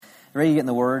Ready to get in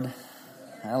the Word?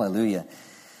 Hallelujah.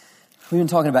 We've been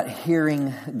talking about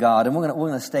hearing God, and we're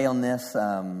gonna stay on this,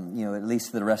 at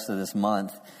least for the rest of this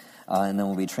month, and then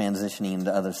we'll be transitioning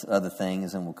to other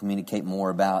things, and we'll communicate more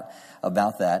about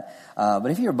that.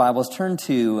 But if your Bibles, turn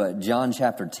to John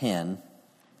chapter 10.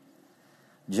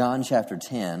 John chapter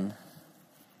 10.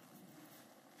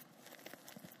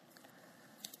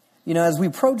 As we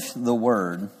approach the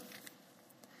Word,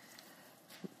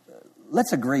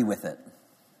 let's agree with it.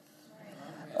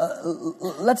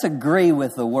 Let's agree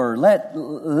with the Word. Let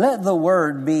the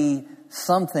Word be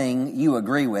something you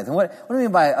agree with. And what do I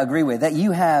mean by agree with? That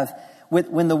you have,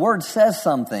 when the Word says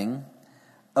something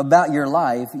about your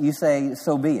life, you say,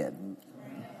 so be it.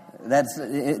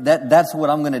 That's what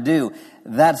I'm going to do.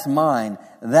 That's mine.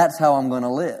 That's how I'm going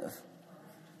to live.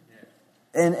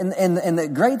 And the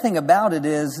great thing about it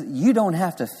is you don't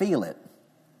have to feel it.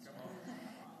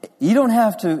 You don't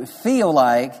have to feel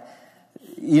like,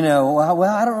 well,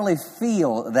 I don't really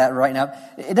feel that right now.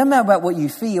 It doesn't matter about what you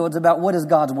feel. It's about what does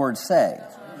God's Word say.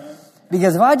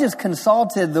 Because if I just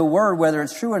consulted the Word, whether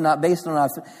it's true or not, based on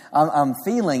I'm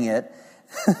feeling it,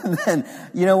 then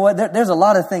you know what? There's a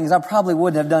lot of things I probably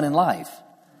wouldn't have done in life.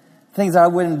 Things I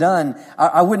wouldn't have done.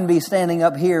 I wouldn't be standing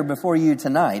up here before you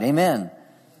tonight. Amen.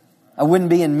 I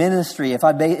wouldn't be in ministry if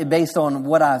based on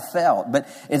what I felt. But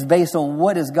it's based on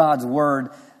what does God's Word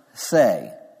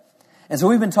say. And so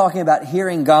we've been talking about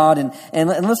hearing God, and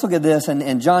let's look at this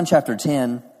in John chapter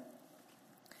 10.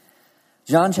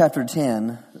 John chapter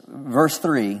 10, verse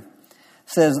 3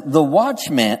 says, The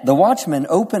watchman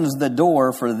opens the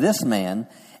door for this man,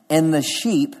 and the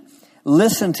sheep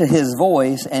listen to his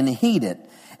voice and heed it.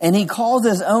 And he calls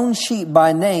his own sheep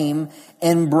by name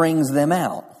and brings them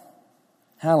out.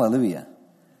 Hallelujah.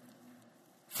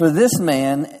 For this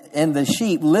man and the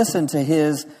sheep listen to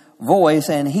his voice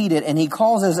and heed it, and he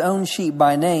calls his own sheep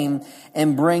by name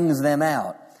and brings them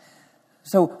out.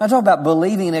 So I talk about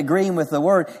believing and agreeing with the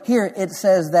Word. Here it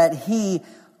says that he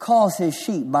calls his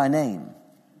sheep by name.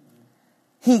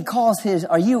 He calls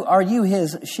are you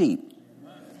his sheep?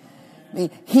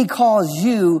 He calls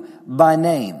you by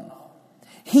name.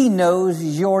 He knows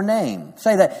your name.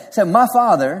 Say that. Say, my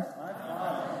Father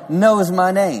knows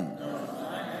my name.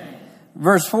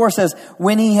 Verse 4 says,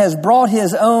 when he has brought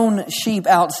his own sheep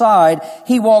outside,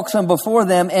 he walks on before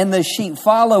them, and the sheep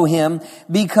follow him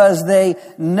because they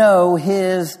know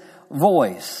his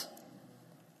voice.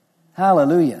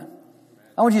 Hallelujah.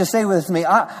 I want you to say with me,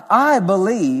 I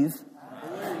believe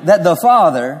that the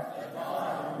Father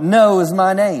knows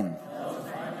my name.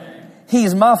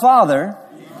 He's my Father.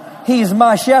 He's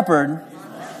my shepherd.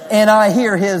 And I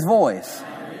hear his voice.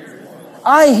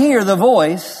 I hear the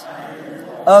voice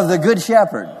of the Good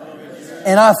Shepherd,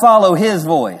 and I follow his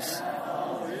voice.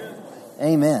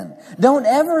 Amen. Don't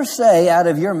ever say out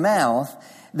of your mouth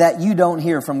that you don't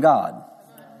hear from God.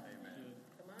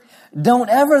 Don't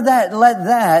ever let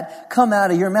that come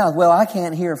out of your mouth. Well, I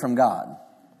can't hear from God.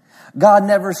 God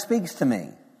never speaks to me.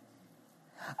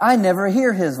 I never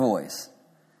hear his voice.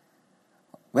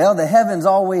 Well, the heavens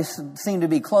always seem to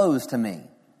be closed to me.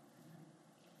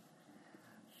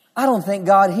 I don't think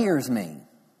God hears me.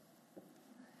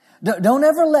 Don't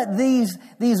ever let these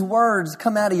words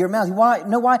come out of your mouth. Why?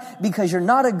 No, why? Because you're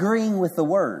not agreeing with the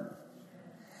Word.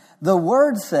 The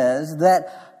Word says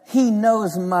that he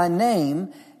knows my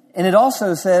name, and it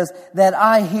also says that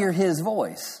I hear his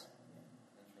voice.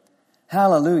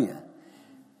 Hallelujah.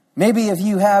 Maybe if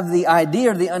you have the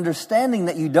idea or the understanding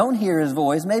that you don't hear his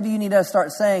voice, maybe you need to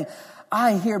start saying,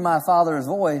 I hear my Father's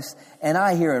voice, and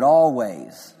I hear it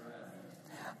always.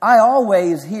 I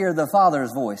always hear the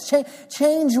Father's voice.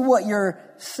 Change what you're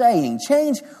saying.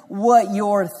 Change what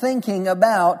you're thinking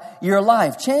about your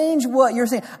life. Change what you're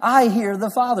saying. I hear the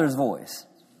Father's voice.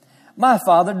 My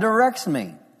Father directs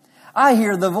me. I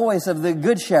hear the voice of the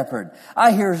Good Shepherd.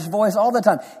 I hear his voice all the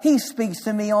time. He speaks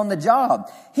to me on the job.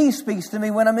 He speaks to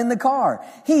me when I'm in the car.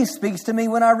 He speaks to me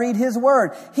when I read his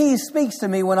Word. He speaks to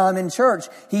me when I'm in church.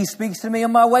 He speaks to me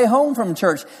on my way home from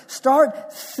church.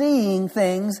 Start seeing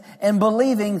things and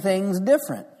believing things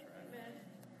different.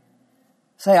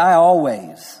 Say, I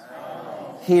always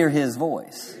hear his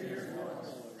voice.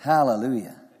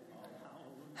 Hallelujah.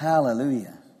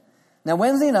 Hallelujah. Now,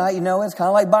 Wednesday night, it's kind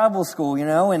of like Bible school,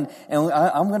 and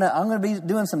I'm gonna be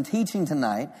doing some teaching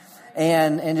tonight,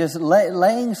 and just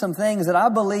laying some things that I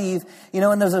believe,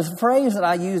 and there's a phrase that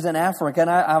I use in Africa, and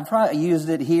I've probably used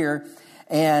it here,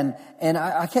 and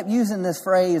I kept using this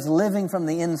phrase, living from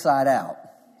the inside out.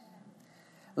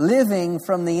 Living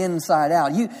from the inside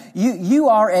out. You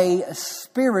are a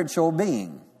spiritual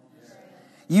being.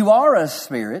 You are a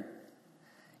spirit.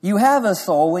 You have a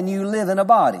soul when you live in a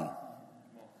body.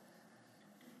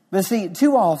 But see,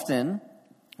 too often,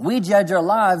 we judge our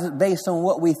lives based on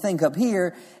what we think up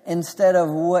here instead of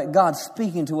what God's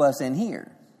speaking to us in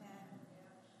here.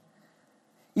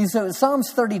 So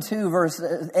Psalms 32 verse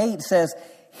 8 says,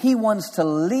 He wants to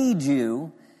lead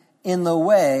you in the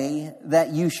way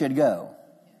that you should go.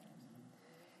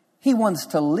 He wants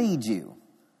to lead you.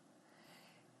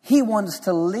 He wants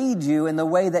to lead you in the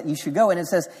way that you should go. And it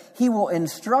says, He will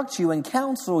instruct you and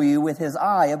counsel you with His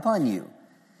eye upon you.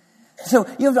 So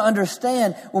you have to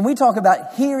understand, when we talk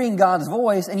about hearing God's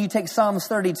voice, and you take Psalms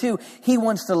 32, He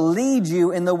wants to lead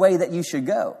you in the way that you should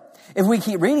go. If we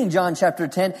keep reading John chapter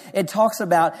 10, it talks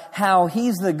about how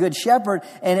He's the good shepherd,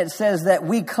 and it says that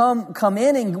we come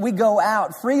in and we go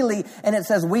out freely, and it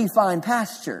says we find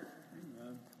pasture.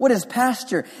 What is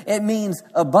pasture? It means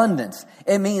abundance.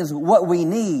 It means what we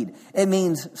need. It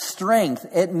means strength.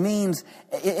 It means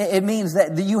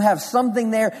that you have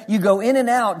something there. You go in and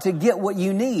out to get what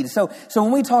you need. So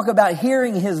when we talk about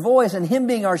hearing His voice and Him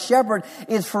being our shepherd,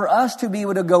 it's for us to be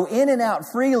able to go in and out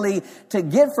freely to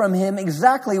get from Him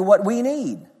exactly what we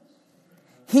need.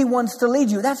 He wants to lead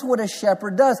you. That's what a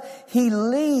shepherd does. He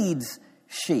leads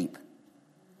sheep.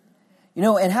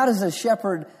 And how does a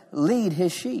shepherd lead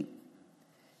his sheep?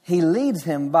 He leads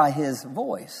him by His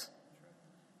voice.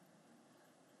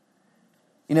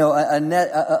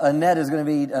 Annette is going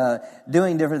to be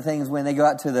doing different things when they go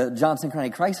out to the Johnson County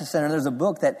Crisis Center. There's a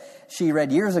book that she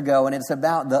read years ago, and it's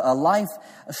about a life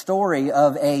story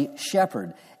of a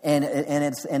shepherd. And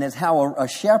it's how a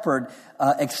shepherd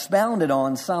expounded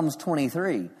on Psalms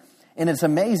 23. And it's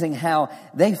amazing how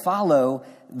they follow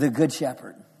the Good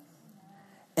Shepherd.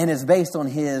 And it's based on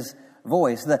His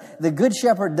voice. The Good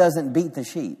Shepherd doesn't beat the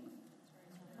sheep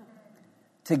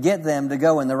to get them to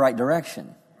go in the right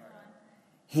direction.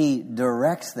 He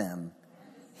directs them.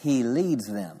 He leads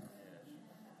them.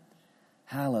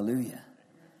 Hallelujah.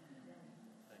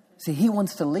 See, He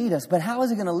wants to lead us, but how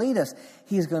is He going to lead us?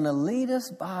 He's going to lead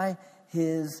us by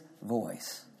His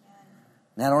voice.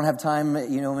 Now, I don't have time,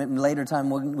 in later time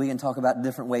we can talk about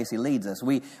different ways He leads us.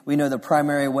 We know the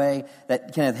primary way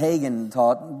that Kenneth Hagin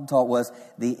taught was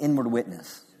the inward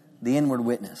witness. The inward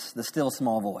witness, the still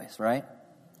small voice, right?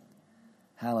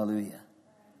 Hallelujah.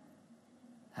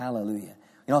 Hallelujah.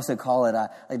 You can also call it, I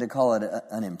like to call it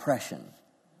an impression.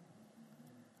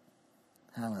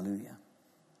 Hallelujah.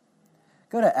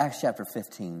 Go to Acts chapter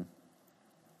 15.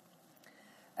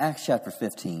 Acts chapter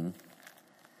 15.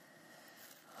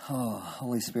 Oh,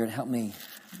 Holy Spirit, help me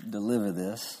deliver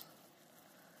this.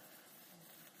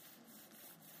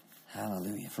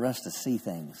 Hallelujah. For us to see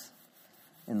things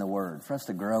in the Word. For us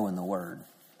to grow in the Word.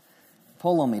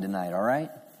 Pull on me tonight, all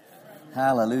right?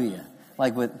 Hallelujah.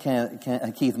 Like what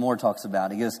Keith Moore talks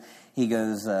about. He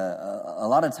goes. A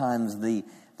lot of times the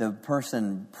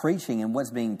person preaching and what's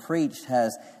being preached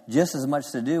has just as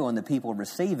much to do on the people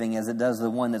receiving as it does the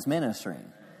one that's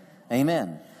ministering.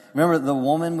 Amen. Remember the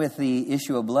woman with the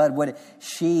issue of blood?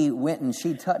 She went and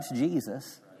she touched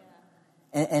Jesus.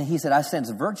 And He said, I sense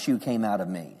virtue came out of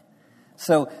me.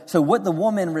 So what the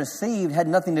woman received had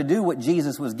nothing to do with what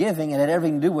Jesus was giving. It had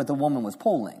everything to do with what the woman was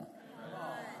pulling.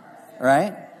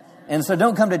 Right? And so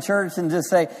don't come to church and just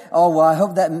say, oh, well, I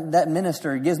hope that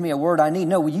minister gives me a word I need.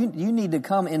 No, you need to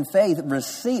come in faith,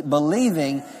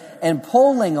 believing and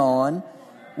pulling on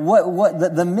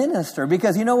what the minister,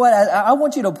 because you know what, I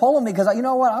want you to pull on me, because you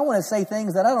know what, I want to say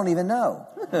things that I don't even know.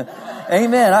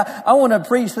 Amen. I want to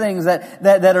preach things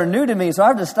that are new to me, so I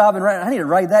have to stop and write. I need to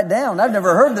write that down. I've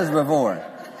never heard this before.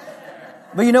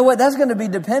 But you know what, that's going to be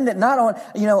dependent not on,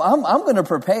 I'm going to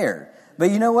prepare,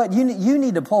 but you know what, you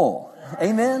need to pull.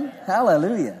 Amen.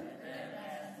 Hallelujah.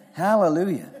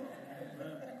 Hallelujah.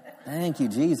 Thank you,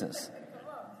 Jesus.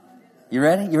 You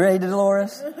ready? You ready,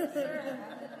 Dolores?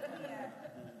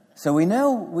 So we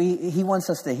know He wants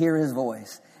us to hear His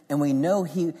voice. And we know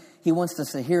He wants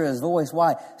us to hear His voice.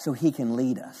 Why? So He can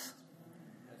lead us.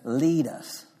 Lead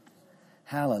us.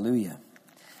 Hallelujah.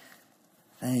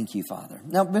 Thank you, Father.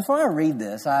 Now, before I read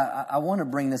this, I want to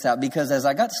bring this out, because as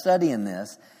I got studying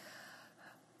this,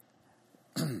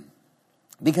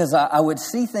 because I would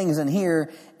see things in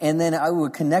here, and then I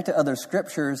would connect to other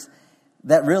scriptures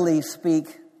that really speak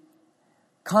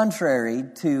contrary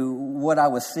to what I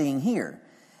was seeing here.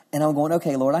 And I'm going,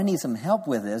 okay, Lord, I need some help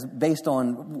with this based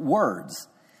on words.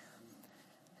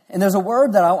 And there's a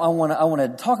word that I want to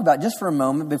talk about just for a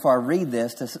moment before I read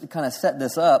this to kind of set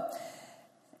this up.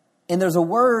 And there's a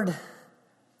word,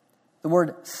 the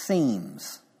word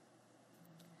seems.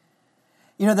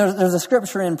 There's a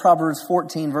scripture in Proverbs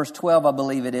 14, verse 12, I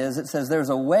believe it is. It says, there's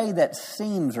a way that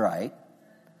seems right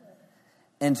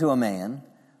unto a man,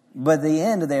 but the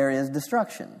end there is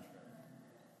destruction.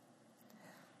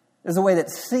 There's a way that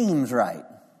seems right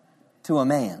to a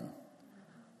man.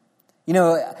 You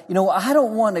know, I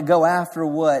don't want to go after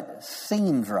what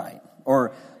seems right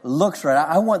or looks right.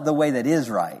 I want the way that is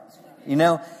right,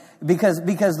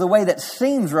 because the way that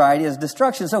seems right is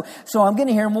destruction. So I'm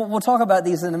getting here, and we'll talk about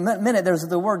these in a minute. There's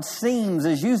the word seems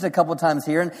is used a couple times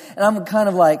here, and I'm kind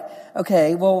of like,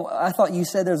 okay, well, I thought you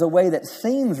said there's a way that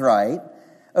seems right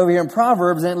over here in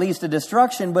Proverbs, and it leads to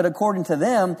destruction. But according to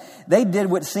them, they did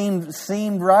what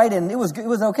seemed right, and it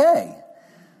was okay.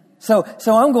 So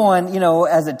I'm going,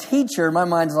 as a teacher, my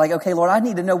mind's like, okay, Lord, I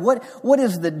need to know what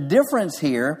is the difference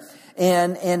here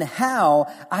and how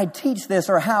I teach this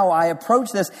or how I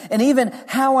approach this, and even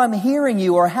how I'm hearing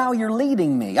you or how you're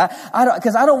leading me.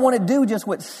 Because I don't want to do just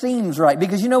what seems right.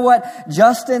 Because you know what?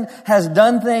 Justin has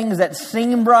done things that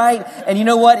seemed right, and you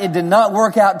know what? It did not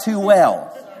work out too well.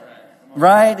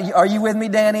 Right? Are you with me,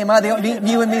 Danny? Am I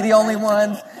you and me the only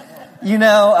ones?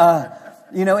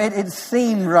 It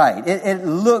seemed right. It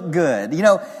looked good.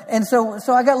 And so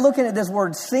I got looking at this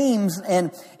word seems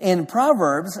and in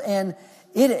Proverbs, and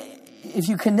if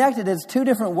you connect it, it's two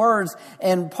different words.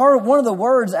 And one of the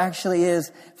words actually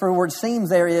is, for the word seems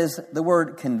there, is the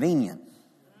word convenient.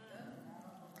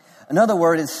 Another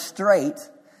word is straight.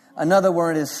 Another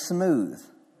word is smooth.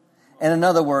 And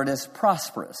another word is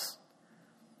prosperous.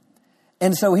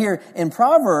 And so here in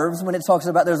Proverbs, when it talks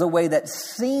about there's a way that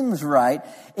seems right,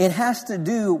 it has to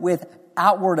do with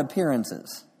outward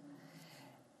appearances.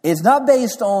 It's not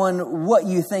based on what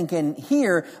you think in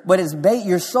here, but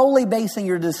you're solely basing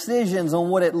your decisions on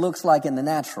what it looks like in the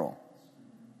natural.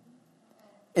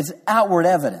 It's outward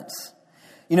evidence.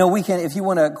 We can, if you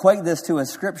want to equate this to a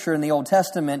scripture in the Old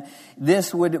Testament,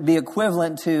 this would be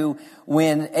equivalent to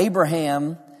when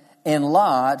Abraham and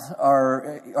Lot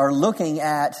are looking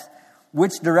at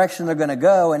which direction they're going to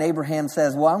go, and Abraham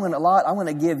says, well, I'm going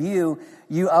to give you,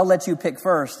 I'll let you pick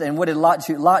first. And what did Lot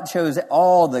choose? Lot chose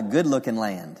all the good-looking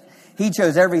land. He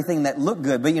chose everything that looked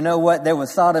good. But you know what? There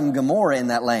was Sodom and Gomorrah in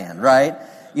that land, right?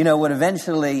 What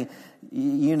eventually,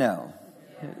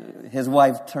 his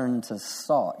wife turned to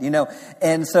salt,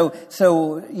 And so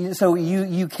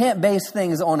you can't base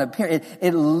things on appearance.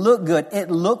 It looked good.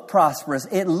 It looked prosperous.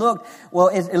 It looked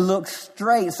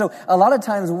straight. So a lot of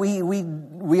times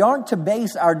we aren't to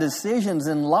base our decisions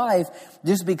in life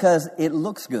just because it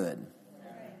looks good.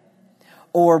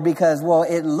 Or because,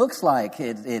 it looks like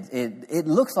it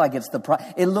looks like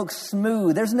it looks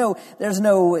smooth. Because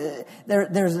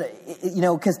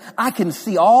I can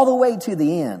see all the way to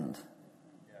the end.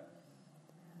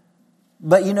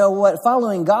 But you know what?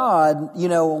 Following God,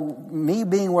 me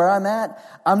being where I'm at,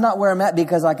 I'm not where I'm at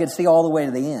because I could see all the way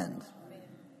to the end.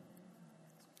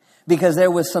 Because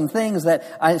there was some things that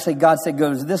God said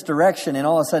goes this direction, and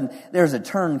all of a sudden there's a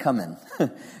turn coming.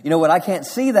 You know what? I can't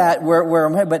see that where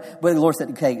I'm headed, but the Lord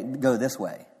said, okay, go this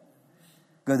way.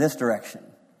 Go this direction.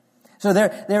 So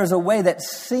there's a way that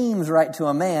seems right to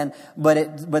a man,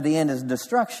 but the end is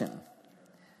destruction.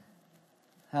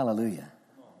 Hallelujah.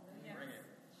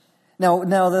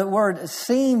 Now the word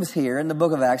seems here in the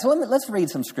book of Acts. So let's read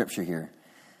some scripture here.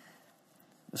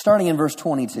 Starting in verse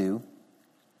 22.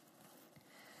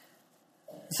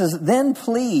 It says, then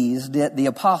pleased the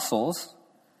apostles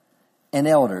and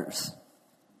elders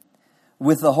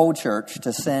with the whole church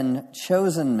to send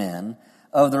chosen men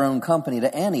of their own company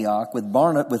to Antioch with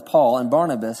Paul and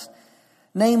Barnabas,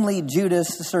 namely Judas,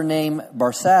 surnamed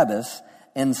Barsabbas,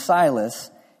 and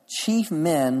Silas, chief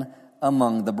men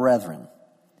among the brethren.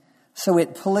 So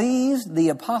it pleased the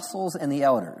apostles and the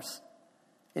elders.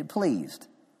 It pleased.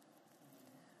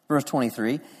 Verse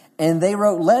 23, and they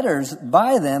wrote letters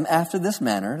by them after this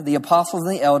manner, the apostles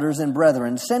and the elders and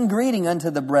brethren, send greeting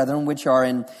unto the brethren which are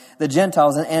in the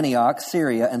Gentiles in Antioch,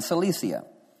 Syria, and Cilicia.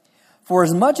 For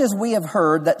as much as we have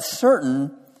heard that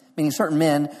certain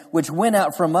men which went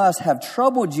out from us have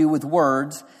troubled you with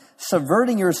words,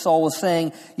 subverting your souls,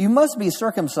 saying, you must be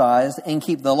circumcised and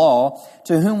keep the law,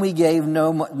 to whom we gave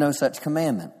no such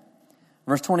commandment.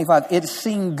 Verse 25, it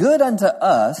seemed good unto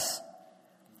us,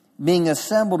 being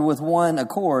assembled with one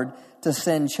accord, to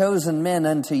send chosen men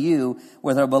unto you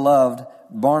with our beloved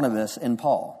Barnabas and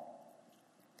Paul.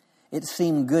 It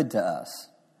seemed good to us.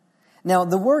 Now,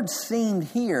 the word seemed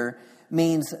here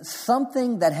means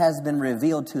something that has been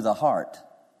revealed to the heart.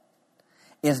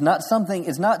 It's not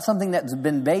something that's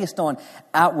been based on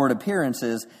outward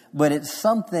appearances, but it's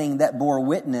something that bore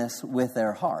witness with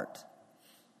their heart.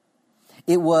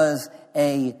 It was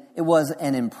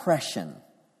an impression.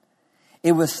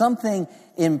 It was something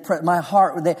their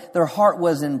heart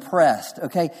was impressed.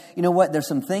 Okay. You know what? There's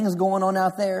some things going on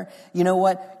out there. You know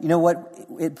what?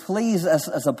 It pleased us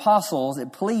as apostles.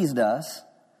 It pleased us,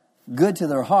 good to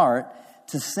their heart,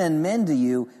 to send men to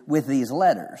you with these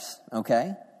letters.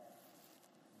 Okay?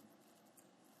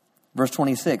 Verse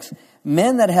 26.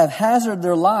 Men that have hazarded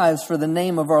their lives for the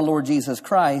name of our Lord Jesus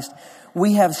Christ,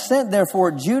 we have sent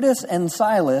therefore Judas and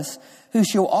Silas, who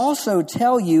shall also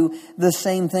tell you the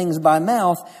same things by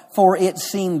mouth, for it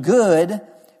seemed good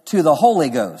to the Holy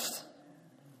Ghost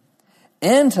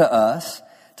and to us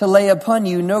to lay upon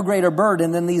you no greater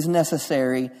burden than these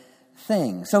necessary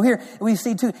things. So here we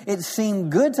see too, it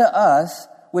seemed good to us,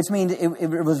 which means it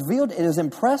was revealed, it was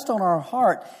impressed on our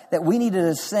heart that we needed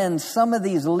to send some of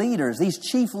these leaders, these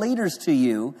chief leaders to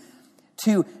you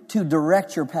to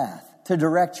direct your path, to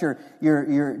direct to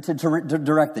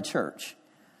direct the church.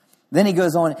 Then he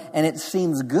goes on, and it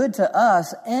seems good to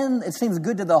us and it seems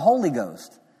good to the Holy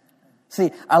Ghost.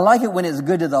 See, I like it when it's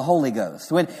good to the Holy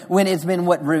Ghost, when it's been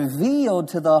revealed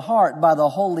to the heart by the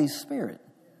Holy Spirit.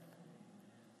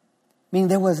 Meaning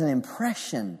there was an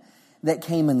impression that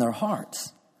came in their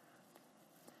hearts.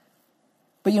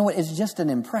 But you know what? It's just an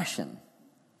impression.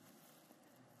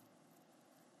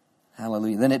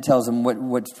 Hallelujah. Then it tells them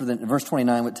what for them, verse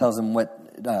 29, it tells them what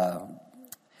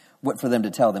for them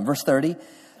to tell them. Verse 30.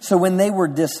 So when they were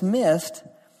dismissed,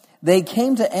 they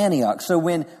came to Antioch. So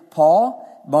when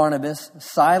Paul, Barnabas,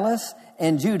 Silas,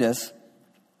 and Judas,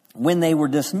 when they were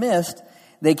dismissed,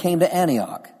 they came to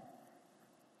Antioch.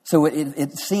 So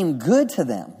it seemed good to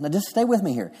them. Now just stay with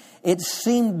me here. It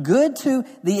seemed good to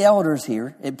the elders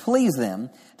here. It pleased them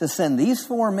to send these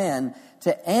 4 men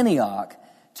to Antioch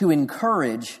to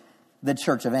encourage the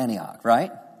church of Antioch,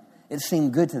 right? It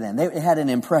seemed good to them. They had an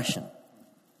impression.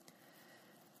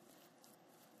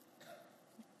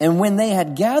 And when they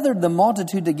had gathered the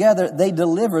multitude together, they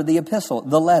delivered the epistle,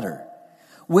 the letter,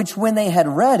 which when they had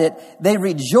read it, they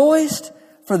rejoiced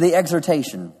for the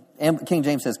exhortation. And King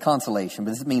James says consolation,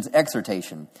 but this means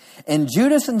exhortation. And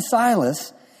Judas and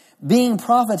Silas, being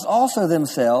prophets also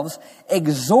themselves,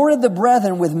 exhorted the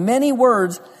brethren with many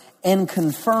words and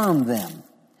confirmed them.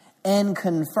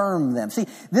 See,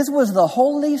 this was the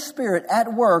Holy Spirit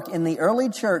at work in the early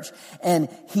church, and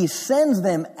he sends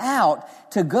them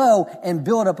out to go and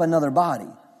build up another body.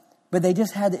 But they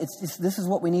just had, this is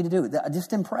what we need to do. They're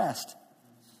just impressed.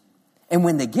 And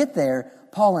when they get there,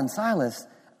 Paul and Silas,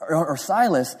 or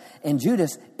Silas and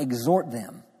Judas exhort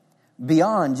them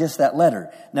beyond just that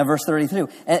letter. Now verse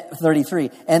 33.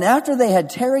 And after they had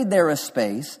tarried there a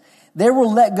space, they were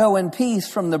let go in peace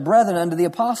from the brethren unto the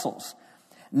apostles.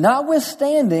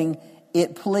 Notwithstanding,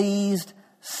 it pleased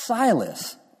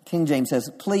Silas. King James says,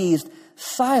 pleased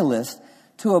Silas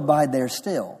to abide there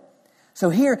still. So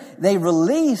here they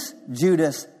release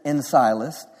Judas and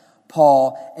Silas,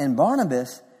 Paul and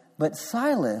Barnabas, but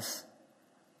Silas,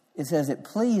 it says it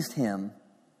pleased him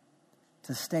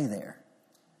to stay there.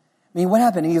 I mean, what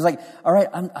happened? He was like, all right,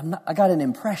 I got an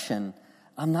impression.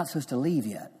 I'm not supposed to leave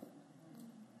yet.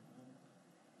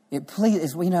 It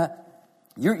pleased,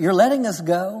 you're letting us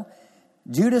go.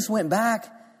 Judas went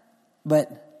back, but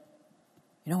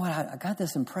you know what? I got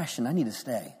this impression. I need to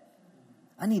stay.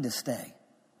 But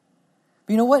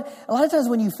you know what? A lot of times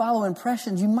when you follow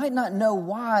impressions, you might not know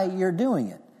why you're doing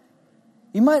it.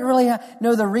 You might really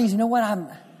know the reason. You know what?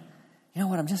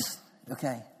 I'm just,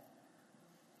 okay.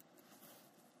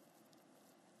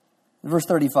 Verse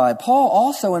 35, Paul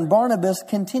also and Barnabas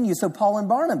continued. So Paul and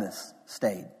Barnabas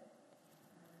stayed,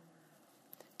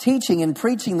 teaching and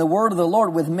preaching the word of the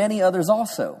Lord with many others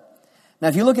also. Now,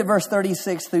 if you look at verse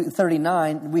 36 through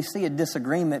 39, we see a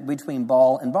disagreement between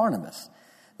Paul and Barnabas.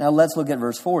 Now, let's look at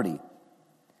verse 40.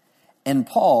 And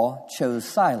Paul chose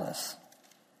Silas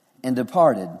and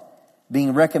departed,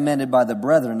 being recommended by the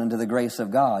brethren unto the grace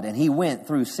of God. And he went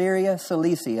through Syria,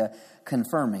 Cilicia,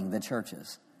 confirming the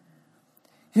churches.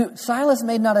 Silas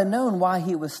may not have known why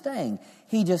he was staying.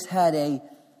 He just had a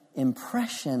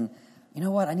impression, you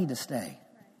know what, I need to stay.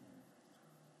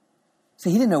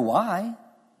 See, he didn't know why.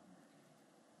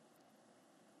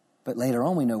 But later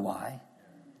on we know why.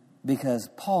 Because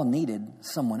Paul needed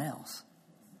someone else.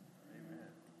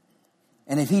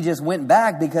 And if he just went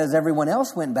back because everyone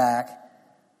else went back,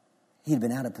 he'd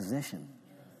been out of position.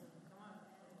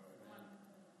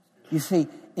 You see,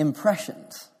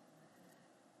 impressions.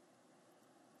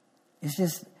 It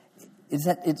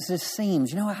just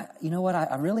seems, you know what?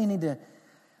 I really need to.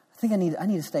 I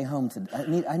need to stay home.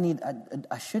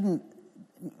 I shouldn't,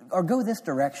 or go this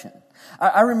direction.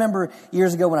 I remember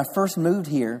years ago when I first moved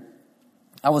here,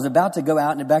 I was about to go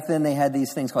out, and back then they had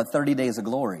these things called 30 Days of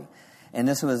Glory. And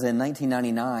this was in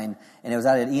 1999, and it was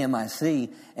out at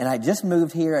EMIC. And I just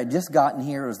moved here. I'd just gotten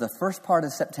here. It was the first part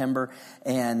of September.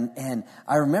 And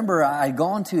I remember I'd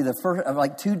gone to the first,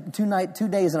 like 2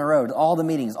 days in a row, all the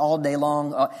meetings, all day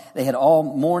long. They had all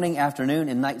morning, afternoon,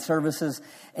 and night services.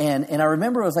 And I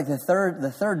remember it was like the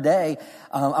third day.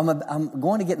 I'm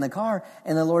going to get in the car,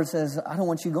 and the Lord says, I don't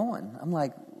want you going. I'm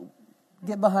like,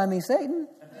 get behind me, Satan.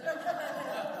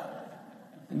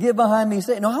 Get behind me,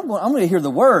 Satan. No, I'm going to hear the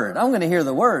word. I'm going to hear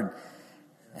the word.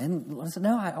 And I said,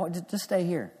 no, just stay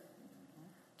here.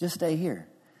 Just stay here.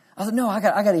 I said, no, I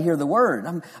got to hear the word.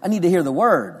 I need to hear the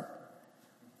word.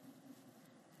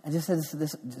 I just said,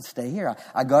 just stay here.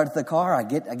 I go to the car. I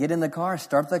get in the car.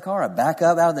 Start the car. I back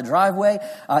up out of the driveway.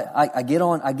 I get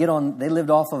on. They lived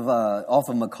off of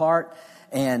McCart,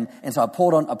 and so I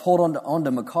pulled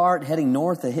onto McCart, heading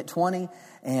north to hit 20,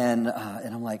 and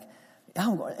I'm like,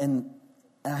 I'm going, and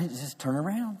I just turn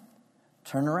around.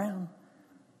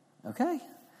 Okay.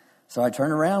 So I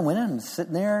turned around, went in,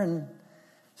 sitting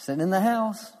in the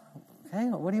house. Okay,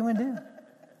 what do you want to do?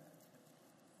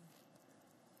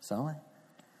 So I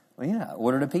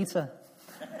ordered a pizza.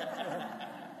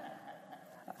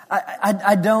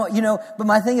 I don't, but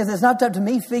my thing is, it's not up to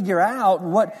me figure out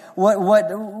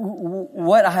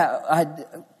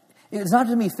it's not up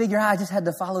to me figure out. I just had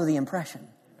to follow the impression.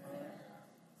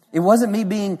 It wasn't me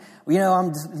being, it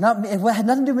had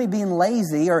nothing to do with me being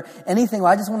lazy or anything. Well,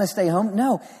 I just want to stay home.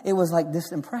 No, it was like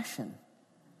this impression.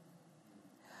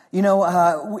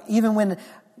 Even when,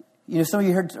 some of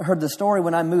you heard the story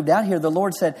when I moved out here, the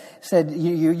Lord said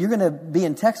you're going to be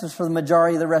in Texas for the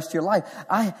majority of the rest of your life.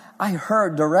 I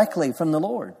heard directly from the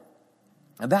Lord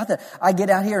about that. I get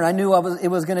out here and I knew I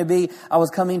was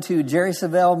coming to Jerry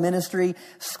Savelle Ministry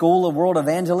School of World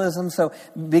Evangelism. So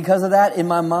because of that, in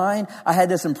my mind, I had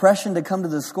this impression to come to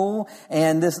the school,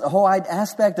 and this whole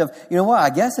aspect of, I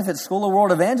guess if it's School of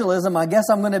World Evangelism, I guess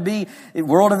I'm going to be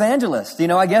world evangelist.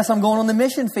 I guess I'm going on the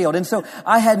mission field. And so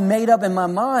I had made up in my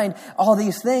mind all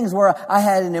these things where I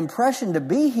had an impression to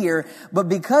be here, but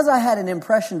because I had an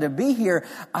impression to be here,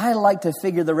 I like to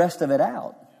figure the rest of it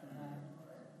out.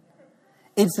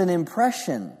 It's an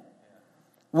impression.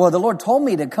 Well, the Lord told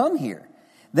me to come here.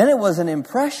 Then it was an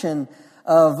impression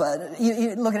of,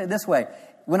 look at it this way.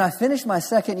 When I finished my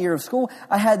second year of school,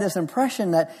 I had this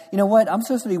impression that, I'm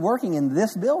supposed to be working in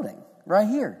this building right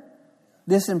here.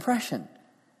 This impression.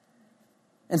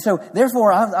 And so,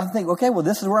 therefore, I think, okay, well,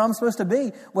 this is where I'm supposed to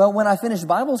be. Well, when I finished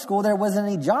Bible school, there wasn't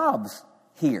any jobs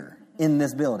here in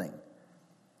this building.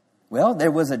 Well,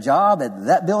 there was a job at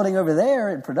that building over there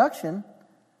in production.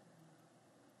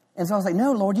 And so I was like,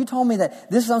 no, Lord, you told me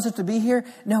that this is I'm supposed to be here.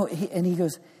 No, he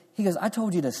goes, I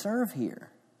told you to serve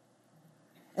here.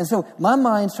 And so my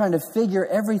mind's trying to figure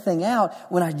everything out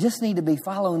when I just need to be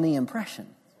following the impression.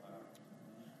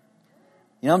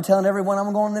 I'm telling everyone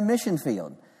I'm going to the mission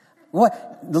field.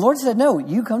 What? The Lord said, no,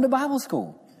 you come to Bible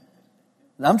school.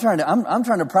 I'm trying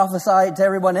to prophesy to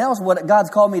everyone else what God's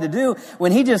called me to do,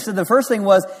 when He just said the first thing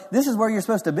was, this is where you're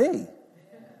supposed to be.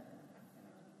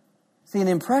 See, an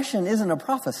impression isn't a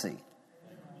prophecy.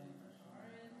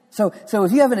 So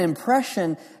if you have an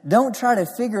impression, don't try to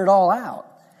figure it all out.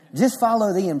 Just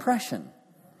follow the impression.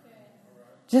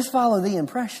 Just follow the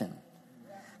impression.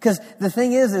 Because the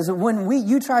thing is when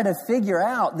you try to figure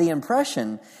out the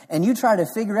impression and you try to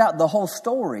figure out the whole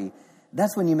story,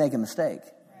 that's when you make a mistake.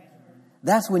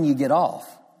 That's when you get off.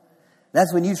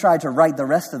 That's when you try to write the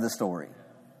rest of the story.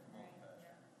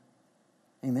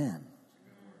 Amen.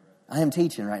 I am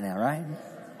teaching right now, right?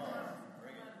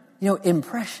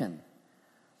 Impression.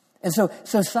 And so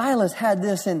Silas had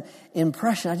this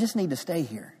impression, I just need to stay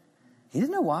here. He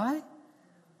didn't know why.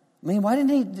 I mean, why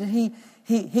didn't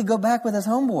he go back with his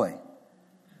homeboy?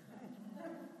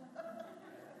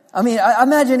 I mean, I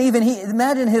imagine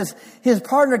his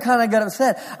partner kind of got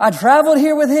upset. I traveled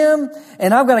here with him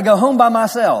and I've got to go home by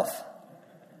myself.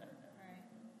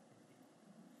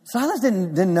 Silas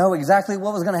didn't know exactly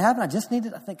what was going to happen. I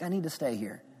think I need to stay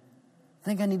here.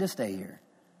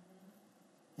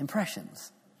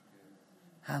 Impressions.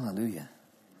 Hallelujah.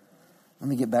 Let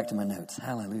me get back to my notes.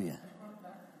 Hallelujah.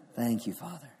 Thank you,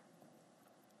 Father.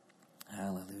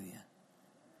 Hallelujah.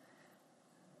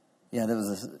 Yeah,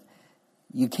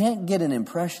 you can't get an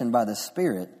impression by the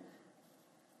Spirit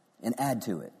and add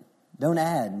to it. Don't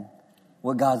add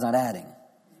what God's not adding.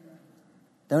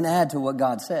 Don't add to what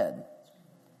God said.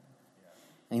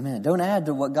 Amen. Don't add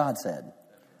to what God said.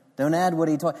 Don't add what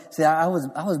He taught. See, I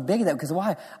was big at that because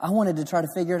why? I wanted to try to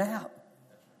figure it out.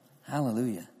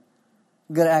 Hallelujah.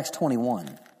 Go to Acts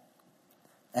 21.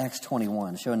 Acts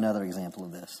 21. Show another example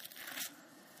of this.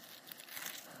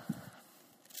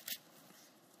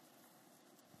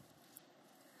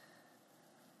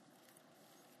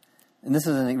 And this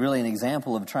is really an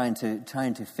example of trying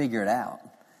to figure it out.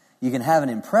 You can have an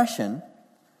impression.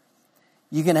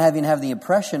 You can even have the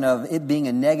impression of it being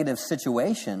a negative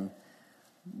situation,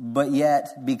 but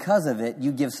yet, because of it,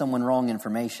 you give someone wrong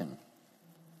information.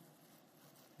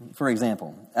 For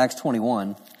example, Acts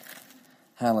 21,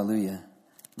 hallelujah,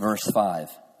 verse 5.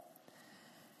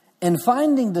 And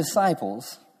finding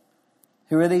disciples,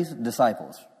 who are these?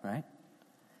 Disciples, right?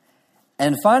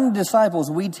 And finding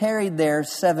disciples, we tarried there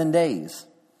 7 days,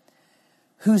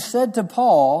 who said to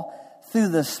Paul through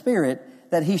the Spirit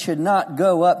that he should not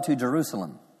go up to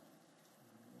Jerusalem.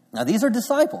 Now, these are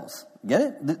disciples. Get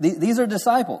it? These are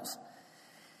disciples.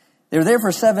 They were there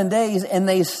for 7 days, and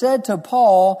they said to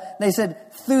Paul, they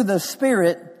said through the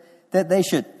Spirit that he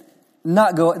should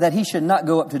not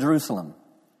go up to Jerusalem.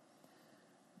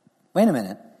 Wait a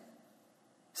minute.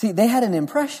 See, they had an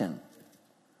impression.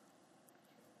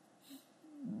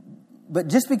 But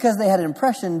just because they had an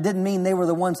impression didn't mean they were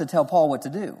the ones to tell Paul what to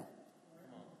do.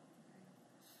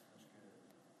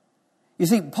 You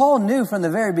see, Paul knew from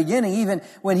the very beginning, even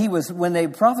when they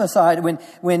prophesied,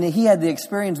 when he had the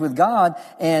experience with God,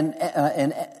 and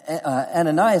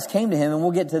Ananias came to him, and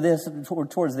we'll get to this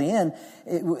towards the end,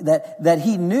 that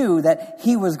he knew that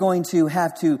he was going to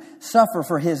have to suffer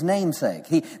for his name's sake.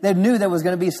 They knew there was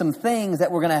going to be some things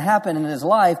that were going to happen in his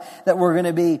life that were going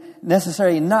to be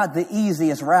necessarily not the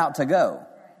easiest route to go.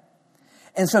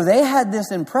 And so they had this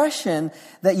impression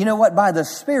that, you know what, by the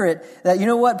Spirit, that, you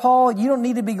know what, Paul, you don't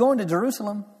need to be going to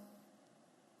Jerusalem.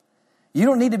 You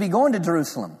don't need to be going to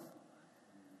Jerusalem.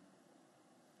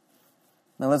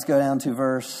 Now let's go down to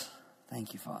verse,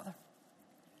 thank you, Father.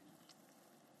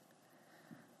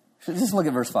 Just look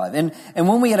at verse 5. And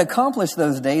when we had accomplished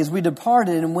those days, we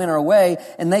departed and went our way,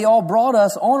 and they all brought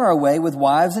us on our way with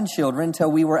wives and children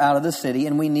till we were out of the city,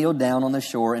 and we kneeled down on the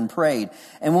shore and prayed.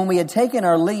 And when we had taken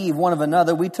our leave one of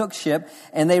another, we took ship,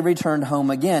 and they returned home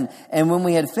again. And when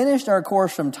we had finished our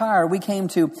course from Tyre, we came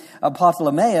to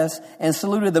Ptolemais and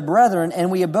saluted the brethren, and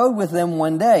we abode with them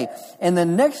 1 day. And the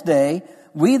next day,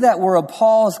 we that were of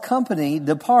Paul's company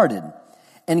departed,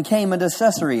 and came into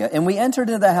Caesarea. And we entered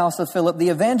into the house of Philip the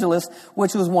evangelist,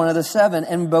 which was one of the 7,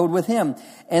 and abode with him.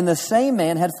 And the same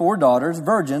man had 4 daughters,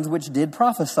 virgins, which did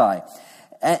prophesy.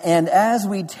 And as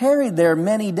we tarried there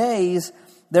many days,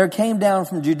 there came down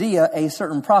from Judea a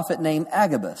certain prophet named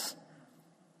Agabus.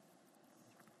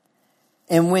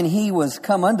 And when he was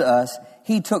come unto us,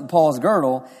 he took Paul's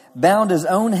girdle, bound his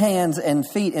own hands and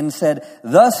feet, and said,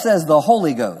 Thus says the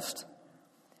Holy Ghost,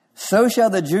 so shall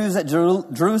the Jews at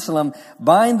Jerusalem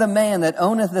bind the man that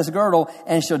owneth this girdle,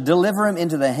 and shall deliver him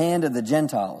into the hand of the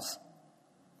Gentiles.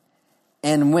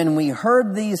 And when we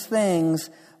heard these things,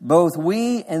 both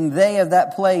we and they of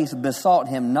that place besought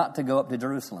him not to go up to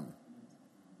Jerusalem.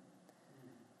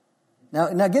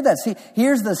 Now get that. See,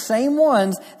 here's the same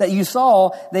ones that you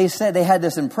saw. They said they had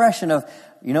this impression of,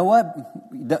 you know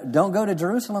what? Don't go to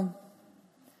Jerusalem.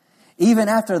 Even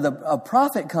after a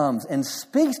prophet comes and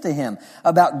speaks to him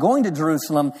about going to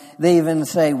Jerusalem, they even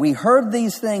say, we heard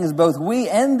these things, both we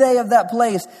and they of that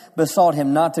place besought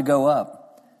him not to go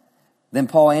up. Then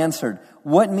Paul answered,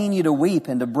 What mean you to weep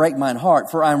and to break mine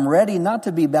heart? For I am ready not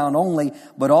to be bound only,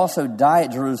 but also die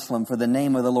at Jerusalem for the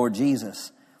name of the Lord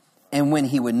Jesus. And when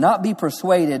he would not be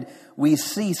persuaded, we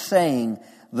ceased saying,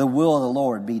 The will of the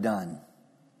Lord be done.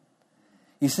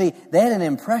 You see, they had an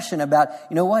impression about,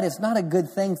 you know what, it's not a good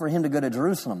thing for him to go to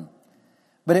Jerusalem.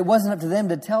 But it wasn't up to them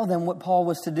to tell them what Paul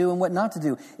was to do and what not to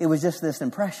do. It was just this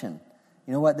impression.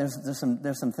 You know what, there's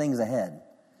some things ahead.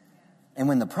 And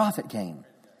when the prophet came,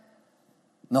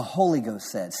 the Holy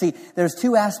Ghost said. See, there's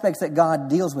 2 aspects that God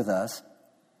deals with us.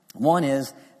 One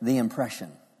is the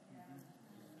impression.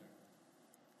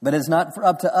 But it's not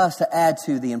up to us to add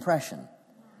to the impression.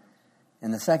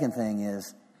 And the second thing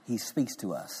is, he speaks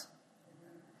to us.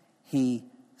 He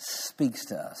speaks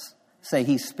to us. Say,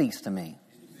 he speaks to me.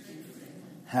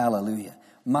 Hallelujah.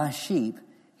 My sheep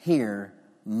hear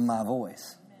my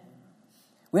voice.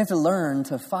 We have to learn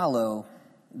to follow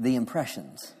the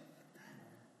impressions.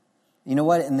 You know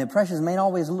what? And the impressions may not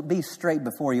always be straight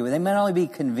before you. They may not only be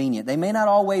convenient. They may not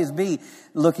always be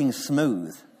looking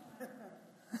smooth.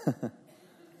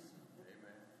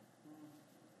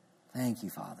 Thank you,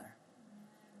 Father.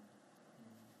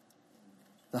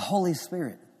 The Holy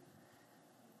Spirit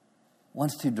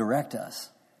wants to direct us,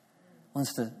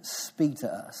 wants to speak to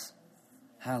us.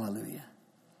 Hallelujah.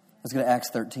 Let's go to Acts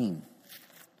 13.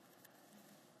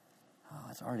 Oh,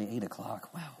 it's already 8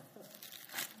 o'clock. Wow.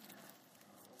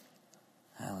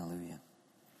 Hallelujah.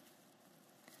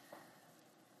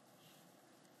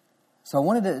 So I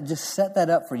wanted to just set that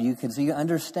up for you so you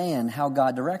understand how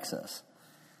God directs us.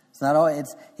 It's not all,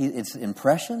 it's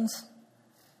impressions,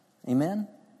 Amen?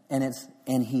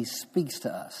 And He speaks to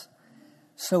us.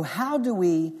 So how do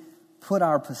we put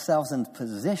ourselves in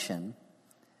position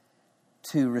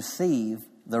to receive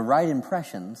the right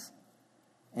impressions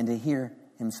and to hear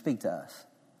Him speak to us,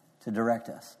 to direct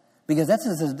us? Because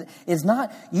it's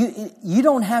not, you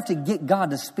don't have to get God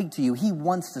to speak to you. He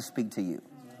wants to speak to you.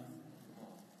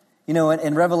 You know,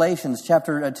 in Revelations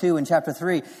chapter 2 and chapter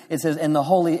 3, it says, and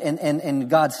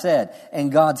God said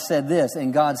this,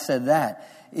 and God said that.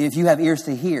 If you have ears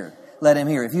to hear, let him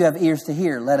hear. If you have ears to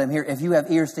hear, let him hear. If you have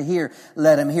ears to hear,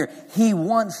 let him hear. He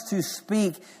wants to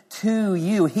speak to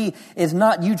you. He is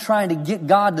not you trying to get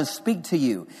God to speak to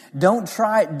you. Don't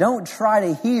try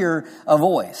to hear a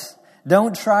voice.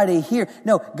 Don't try to hear.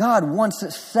 No, God wants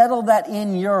to settle that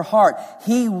in your heart.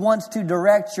 He wants to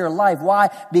direct your life. Why?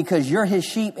 Because you're His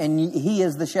sheep and He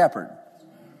is the shepherd.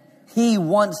 He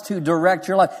wants to direct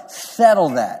your life. Settle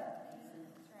that.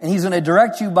 And He's going to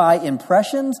direct you by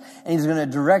impressions, and He's going to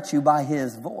direct you by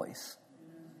His voice.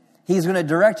 He's going to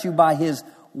direct you by His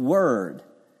word.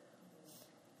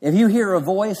 If you hear a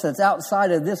voice that's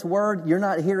outside of this word, you're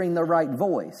not hearing the right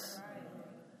voice.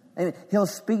 And He'll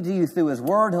speak to you through His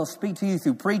word. He'll speak to you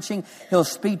through preaching. He'll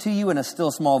speak to you in a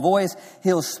still small voice.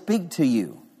 He'll speak to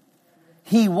you.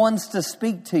 He wants to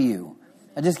speak to you.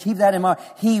 And just keep that in mind.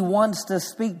 He wants to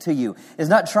speak to you. It's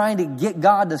not trying to get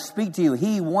God to speak to you.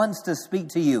 He wants to speak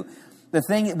to you. The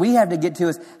thing we have to get to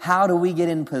is, how do we get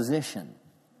in position?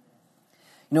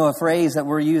 You know, a phrase that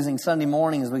we're using Sunday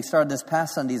morning as we started this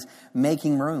past Sunday is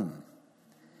making room.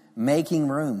 Making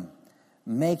room.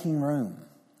 Making room.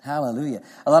 Hallelujah.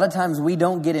 A lot of times we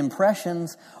don't get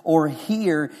impressions or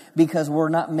hear because we're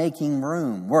not making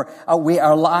room.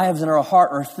 Our lives and our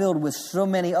heart are filled with so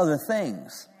many other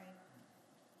things.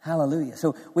 Hallelujah.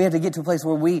 So we have to get to a place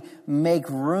where we make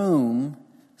room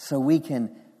so we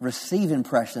can receive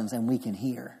impressions and we can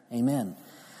hear. Amen.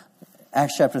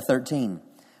 Acts chapter 13,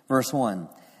 verse 1.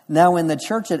 Now in the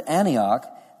church at Antioch,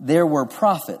 there were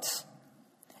prophets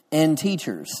and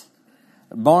teachers.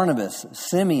 Barnabas,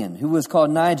 Simeon, who was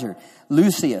called Niger,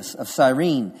 Lucius of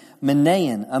Cyrene,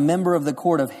 Manaen, a member of the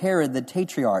court of Herod the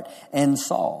Tetrarch, and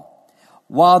Saul.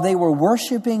 While they were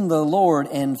worshiping the Lord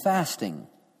and fasting,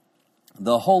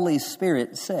 the Holy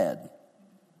Spirit said,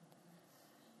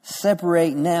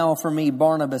 "Separate now for me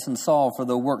Barnabas and Saul for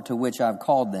the work to which I've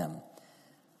called them."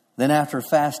 Then after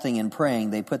fasting and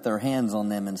praying, they put their hands on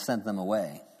them and sent them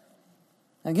away.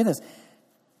 Now get this.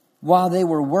 While they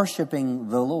were worshiping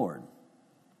the Lord,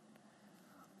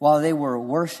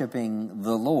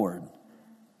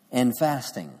 and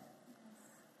fasting,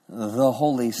 the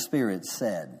Holy Spirit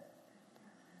said.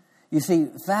 You see,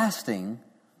 fasting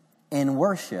and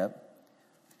worship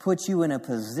puts you in a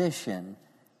position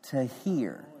to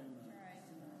hear.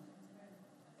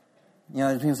 You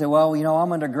know, people say, well, you know,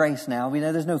 I'm under grace now. We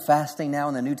know there's no fasting now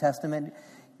in the New Testament.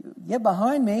 Get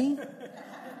behind me.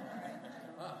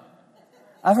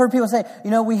 I've heard people say, you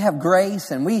know, we have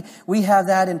grace and we have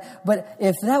that. But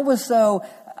if that was so,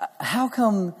 how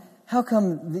come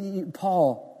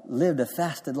Paul lived a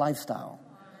fasted lifestyle?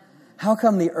 How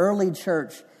come the early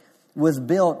church was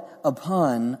built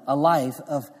upon a life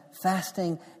of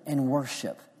fasting and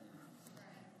worship?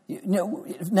 Now,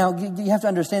 you have to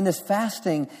understand this.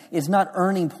 Fasting is not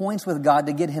earning points with God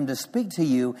to get Him to speak to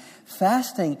you.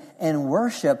 Fasting and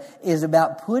worship is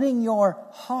about putting your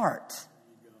heart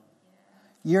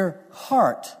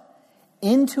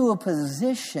into a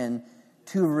position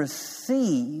to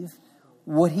receive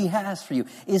what He has for you.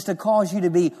 Is to cause you to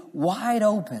be wide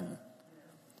open.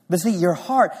 But see, our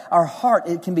heart,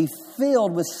 it can be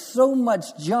filled with so much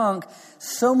junk,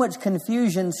 so much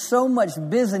confusion, so much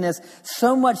busyness,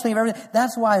 so much thing of everything.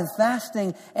 That's why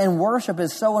fasting and worship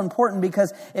is so important,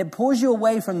 because it pulls you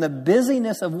away from the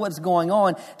busyness of what's going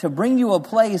on to bring you a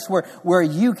place where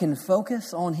you can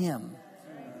focus on Him.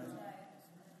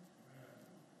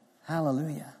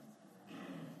 Hallelujah.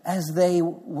 As they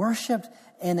worshiped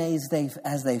and as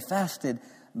they fasted,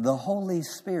 the Holy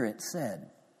Spirit said,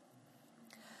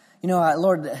 you know,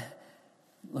 Lord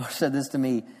said this to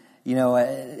me, you know,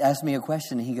 asked me a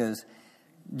question. He goes,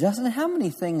 Justin, how many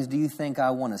things do you think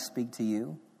I want to speak to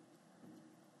you,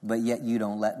 but yet you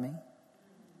don't let me?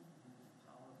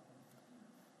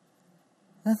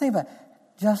 Now think about it.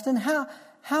 Justin,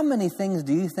 how many things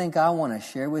do you think I want to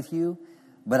share with you,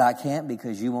 but I can't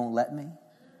because you won't let me?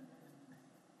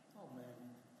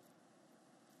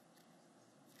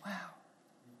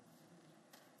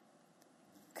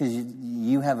 Because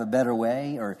you have a better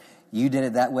way, or you did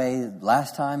it that way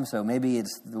last time, so maybe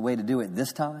it's the way to do it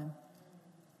this time.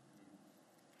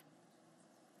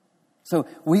 So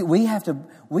we have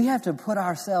to put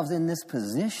ourselves in this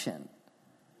position.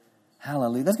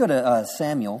 Hallelujah. Let's go to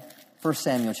Samuel, 1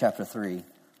 Samuel chapter 3.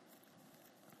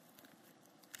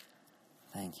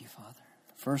 Thank you, Father.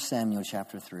 1 Samuel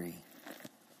chapter 3.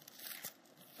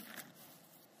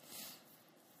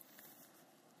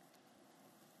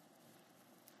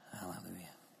 Hallelujah.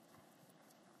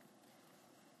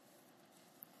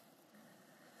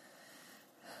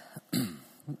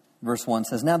 Verse 1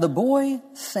 says, Now the boy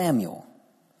Samuel.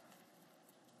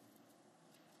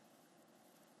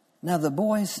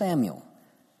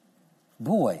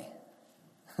 Boy.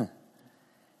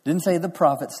 Didn't say the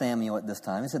prophet Samuel at this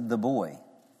time. It said the boy.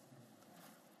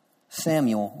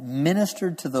 Samuel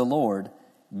ministered to the Lord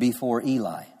before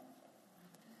Eli.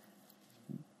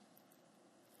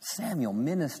 Samuel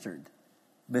ministered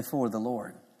before the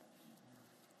Lord.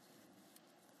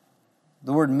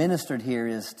 The word ministered here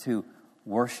is to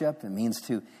worship. It means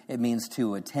to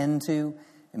attend to.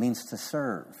 It means to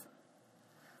serve.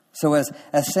 So as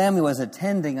Samuel is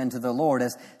attending unto the Lord,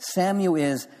 as Samuel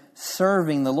is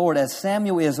serving the Lord, as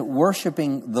Samuel is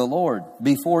worshiping the Lord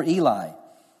before Eli,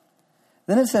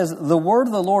 then it says, the word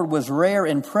of the Lord was rare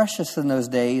and precious in those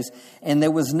days, and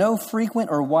there was no frequent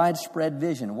or widespread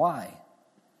vision. Why?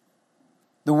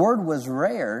 The word was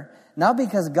rare, not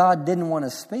because God didn't want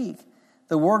to speak.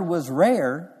 The word was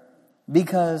rare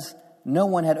because no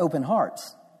one had open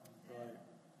hearts.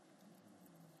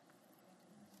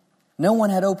 No one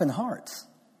had open hearts.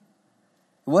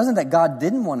 It wasn't that God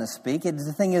didn't want to speak.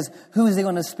 The thing is, who is he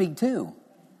going to speak to?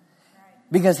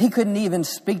 Because he couldn't even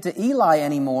speak to Eli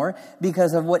anymore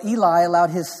because of what Eli allowed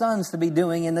his sons to be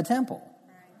doing in the temple.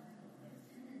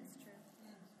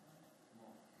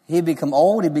 He'd become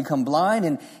old, he'd become blind,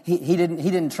 and he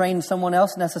didn't train someone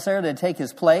else necessarily to take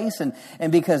his place, and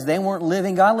because they weren't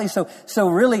living godly. So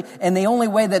really, and the only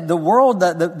way that the world,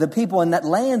 the people in that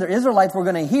land, the Israelites, were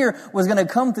going to hear was going to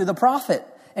come through the prophet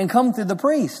and come through the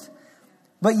priest.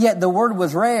 But yet the word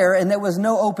was rare and there was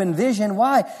no open vision.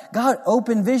 Why? God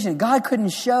opened vision. God couldn't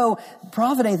show the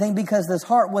prophet anything because his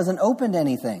heart wasn't open to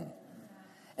anything.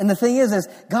 And the thing is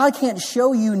God can't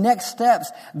show you next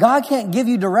steps. God can't give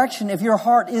you direction if your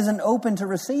heart isn't open to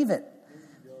receive it.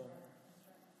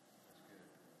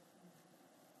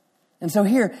 And so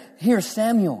here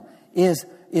Samuel is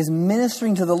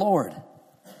ministering to the Lord.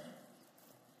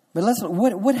 But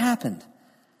what happened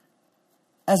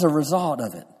as a result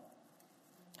of it?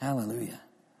 Hallelujah.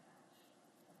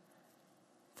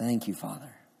 Thank you,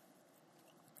 Father.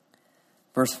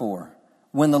 Verse 4.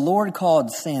 When the Lord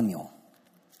called Samuel,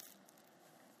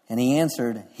 and he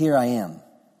answered, Here I am.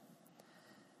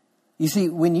 You see,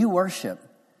 when you worship,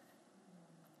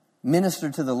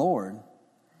 minister to the Lord,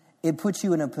 it puts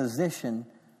you in a position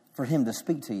for him to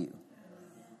speak to you.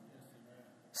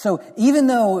 So even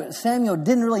though Samuel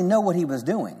didn't really know what he was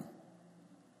doing,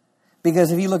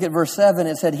 because if you look at verse 7,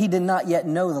 it said he did not yet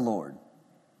know the Lord.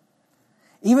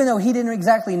 Even though he didn't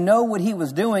exactly know what he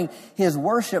was doing, his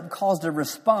worship caused a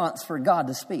response for God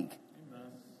to speak.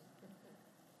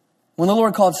 When the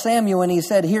Lord called Samuel and he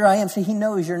said, Here I am. See, he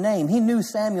knows your name. He knew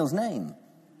Samuel's name.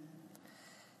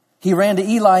 He ran to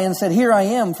Eli and said, Here I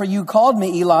am, for you called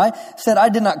me. Eli said, I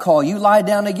did not call you. Lie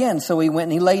down again. So he went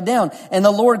and he laid down. And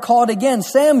the Lord called again,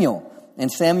 Samuel.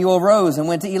 And Samuel arose and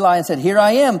went to Eli and said, Here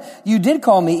I am. You did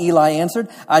call me. Eli answered,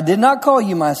 I did not call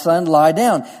you, my son. Lie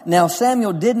down. Now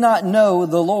Samuel did not know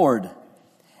the Lord,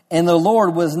 and the word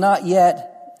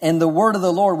of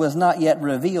the Lord was not yet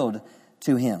revealed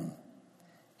to him.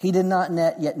 He did not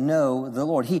yet know the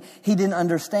Lord. He didn't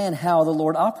understand how the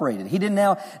Lord operated. He didn't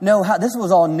now know how, this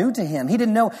was all new to him. He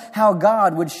didn't know how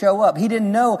God would show up. He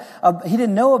didn't know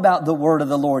about the word of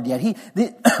the Lord yet.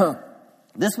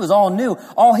 This was all new.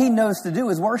 All he knows to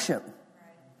do is worship.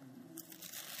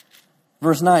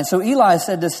 Verse 9, so Eli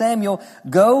said to Samuel,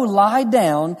 Go lie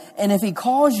down, and if he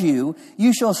calls you,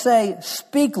 you shall say,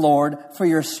 Speak, Lord, for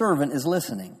your servant is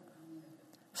listening.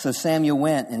 So Samuel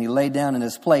went and he lay down in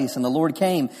his place, and the Lord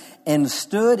came and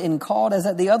stood and called as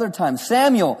at the other time,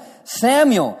 Samuel,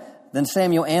 Samuel. Then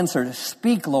Samuel answered,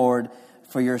 Speak, Lord,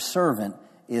 for your servant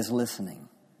is listening.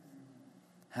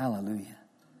 Hallelujah.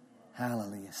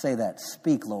 Hallelujah. Say that.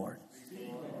 Speak, Lord.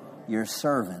 Your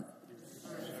servant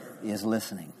is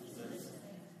listening.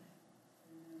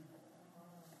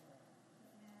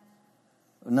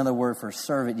 Another word for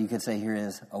servant you could say here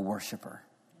is a worshiper.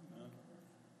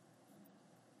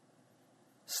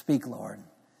 Speak, Lord.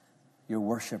 Your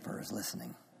worshiper is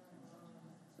listening.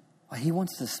 Well, he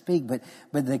wants to speak, but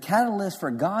the catalyst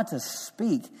for God to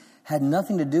speak had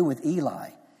nothing to do with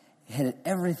Eli. It had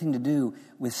everything to do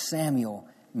with Samuel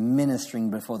ministering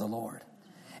before the Lord.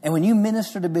 And when you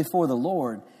minister before the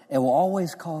Lord, it will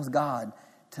always cause God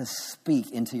to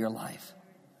speak into your life.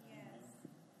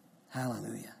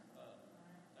 Hallelujah.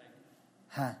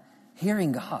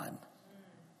 Hearing God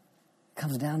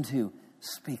comes down to,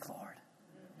 speak, Lord.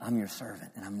 I'm your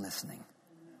servant and I'm listening.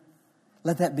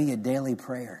 Let that be a daily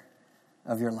prayer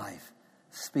of your life.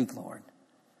 Speak, Lord.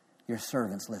 Your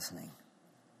servant's listening.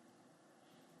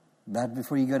 But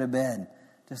before you go to bed,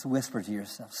 just whisper to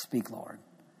yourself, speak, Lord.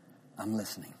 I'm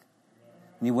listening.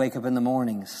 When you wake up in the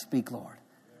morning, speak, Lord.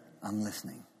 I'm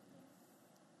listening.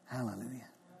 Hallelujah.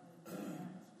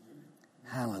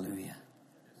 Hallelujah.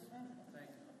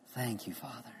 Thank you,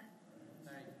 Father.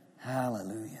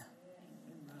 Hallelujah.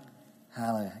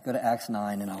 Hallelujah. Go to Acts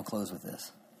 9 and I'll close with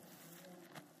this.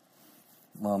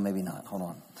 Well, maybe not. Hold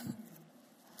on.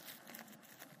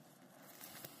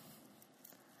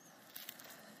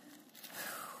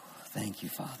 Thank you,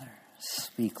 Father.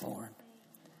 Speak, Lord.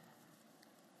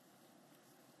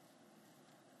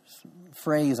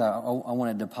 Phrase I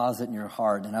want to deposit in your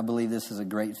heart, and I believe this is a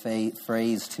great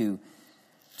phrase to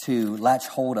latch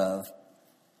hold of,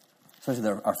 especially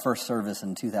our first service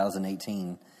in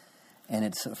 2018, and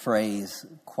it's a phrase,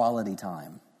 quality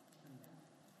time.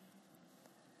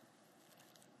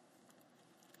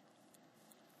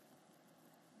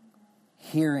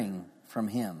 Hearing from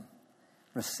Him,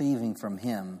 receiving from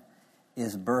Him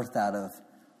is birthed out of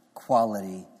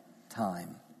quality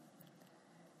time.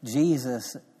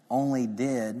 Jesus only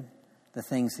did the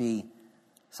things He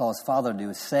saw His Father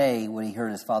do, say what He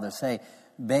heard His Father say,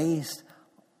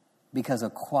 because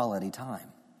of quality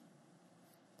time.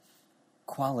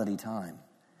 Quality time.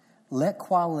 Let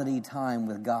quality time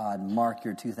with God mark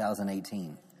your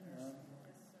 2018.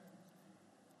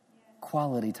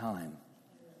 Quality time.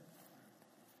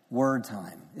 Word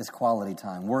time is quality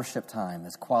time. Worship time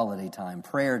is quality time.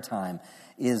 Prayer time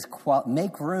is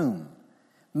make room.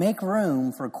 Make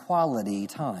room for quality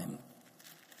time.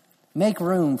 Make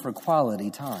room for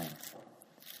quality time.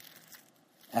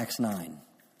 Acts 9.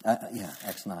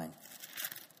 Acts 9.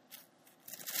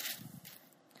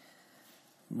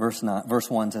 Verse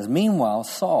 1 says, Meanwhile,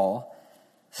 Saul,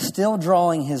 still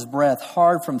drawing his breath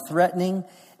hard from threatening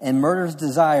and murderous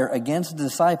desire against the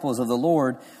disciples of the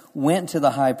Lord, went to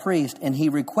the high priest, and he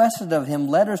requested of him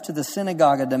letters to the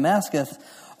synagogue of Damascus,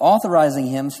 authorizing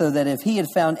him so that if he had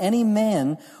found any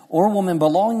man or woman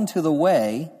belonging to the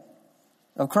way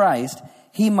of Christ,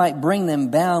 he might bring them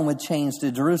bound with chains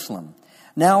to Jerusalem.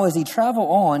 Now as he traveled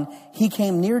on, he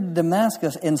came near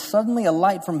Damascus, and suddenly a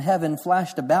light from heaven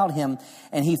flashed about him,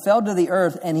 and he fell to the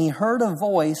earth, and he heard a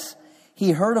voice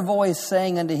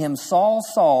saying unto him, Saul,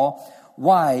 Saul,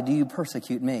 why do you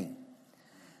persecute me?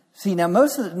 See, now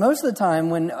most of the time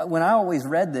when I always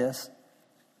read this,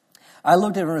 I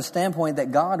looked at it from a standpoint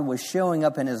that God was showing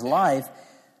up in his life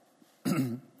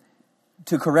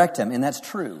to correct him, and that's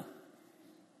true.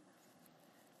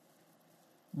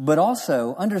 But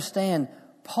also understand,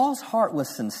 Paul's heart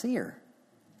was sincere.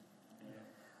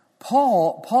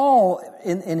 Paul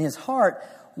in his heart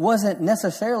wasn't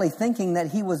necessarily thinking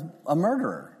that he was a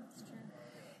murderer.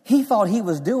 He thought he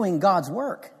was doing God's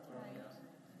work.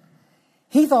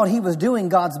 He thought he was doing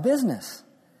God's business.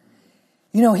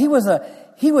 You know, he was a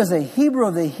Hebrew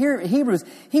of the Hebrews.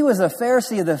 He was a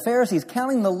Pharisee of the Pharisees,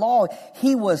 counting the law.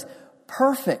 He was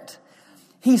perfect.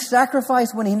 He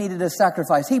sacrificed when he needed to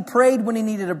sacrifice. He prayed when he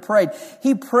needed to pray.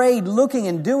 He prayed looking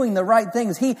and doing the right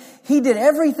things. He did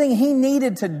everything he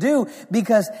needed to do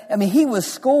because, he was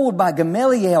schooled by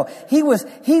Gamaliel. He was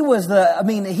at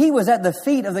the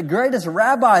feet of the greatest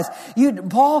rabbis.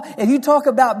 Paul, if you talk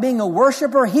about being a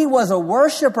worshiper, he was a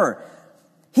worshiper.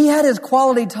 He had his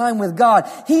quality time with God.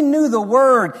 He knew the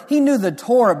Word. He knew the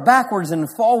Torah backwards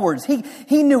and forwards.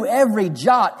 He knew every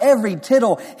jot, every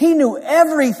tittle. He knew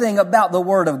everything about the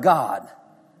Word of God.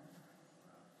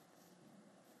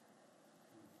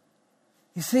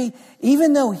 You see,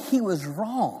 even though he was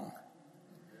wrong,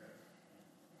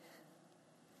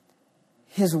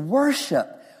 his worship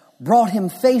brought him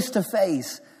face to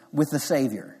face with the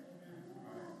Savior.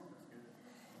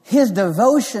 His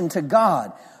devotion to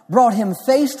God brought him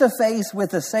face to face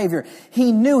with the Savior.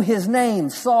 He knew his name,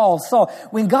 Saul, Saul.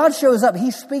 When God shows up,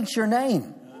 he speaks your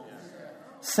name.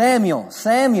 Samuel,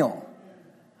 Samuel.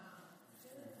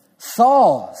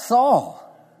 Saul, Saul.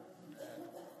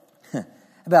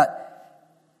 About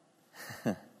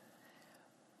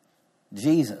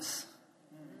Jesus,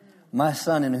 my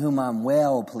son in whom I'm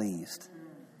well pleased.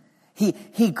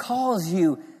 He calls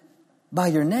you by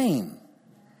your name.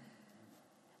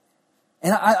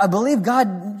 And I believe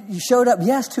God showed up,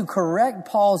 yes, to correct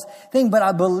Paul's thing, but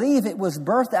I believe it was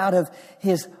birthed out of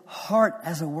his heart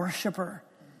as a worshiper.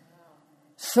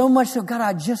 So much so, God,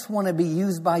 I just want to be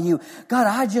used by you. God,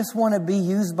 I just want to be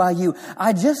used by you.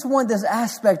 I just want this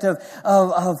aspect of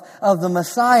the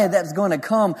Messiah that's going to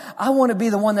come. I want to be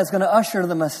the one that's going to usher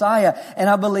the Messiah. And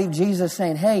I believe Jesus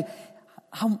saying, hey,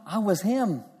 I was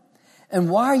him. And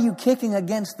why are you kicking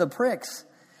against the pricks?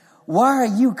 Why are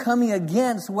you coming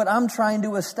against what I'm trying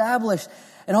to establish?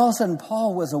 And all of a sudden,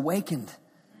 Paul was awakened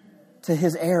to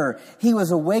his error. He was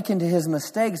awakened to his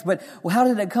mistakes. But how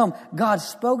did it come? God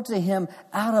spoke to him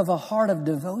out of a heart of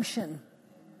devotion.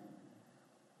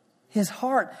 His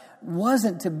heart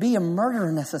wasn't to be a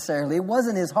murderer necessarily. It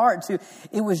wasn't his heart to,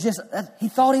 it was just, he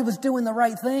thought he was doing the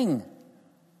right thing.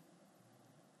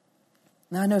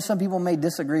 Now I know some people may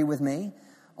disagree with me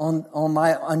on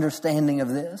my understanding of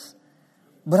this.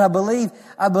 But I believe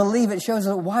it shows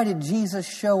that why did Jesus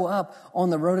show up on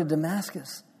the road to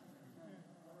Damascus?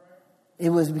 It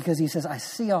was because he says, I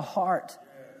see a heart.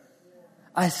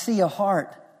 I see a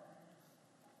heart.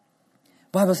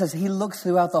 The Bible says he looks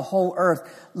throughout the whole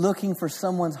earth looking for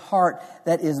someone's heart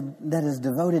that is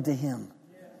devoted to him.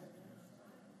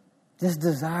 Just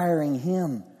desiring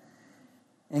him.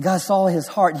 And God saw his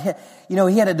heart. You know,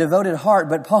 he had a devoted heart,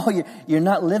 but Paul, you're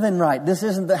not living right. This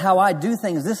isn't how I do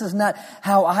things. This is not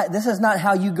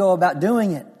how you go about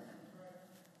doing it.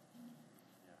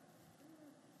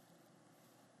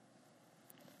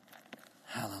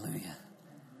 Hallelujah.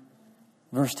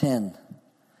 Verse 10.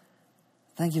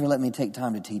 Thank you for letting me take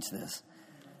time to teach this.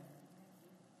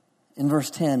 In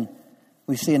verse 10,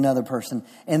 we see another person.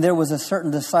 And there was a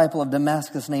certain disciple of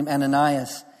Damascus named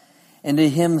Ananias. And to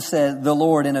him said the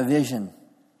Lord in a vision,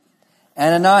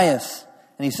 Ananias.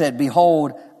 And he said,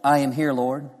 behold, I am here,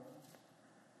 Lord.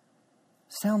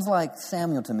 Sounds like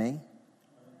Samuel to me.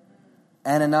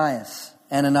 Ananias.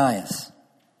 Ananias.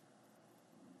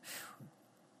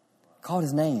 Called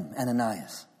his name,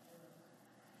 Ananias.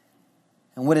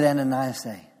 And what did Ananias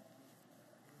say?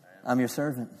 I'm your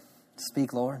servant.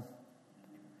 Speak, Lord.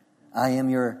 I am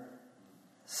your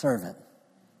servant.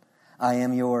 I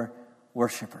am your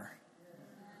worshiper.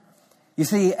 You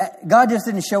see, God just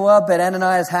didn't show up at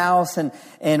Ananias' house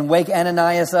and wake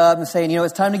Ananias up and saying,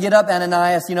 it's time to get up,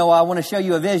 Ananias. I want to show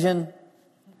you a vision.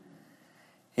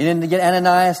 He didn't get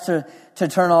Ananias to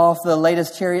turn off the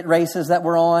latest chariot races that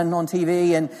were on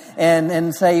TV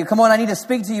and say, come on, I need to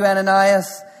speak to you,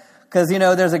 Ananias. Because,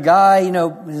 there's a guy,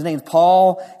 his name's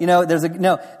Paul.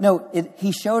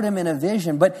 He showed him in a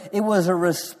vision. But it was a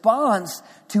response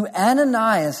to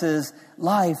Ananias'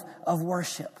 life of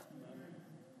worship.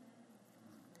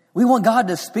 We want God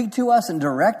to speak to us and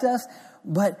direct us,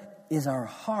 but is our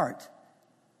heart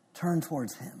turned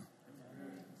towards him?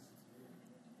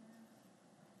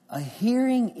 A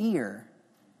hearing ear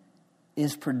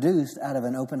is produced out of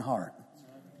an open heart.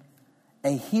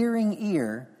 A hearing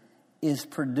ear is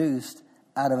produced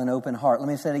out of an open heart. Let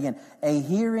me say it again. A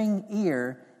hearing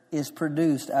ear is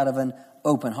produced out of an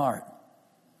open heart.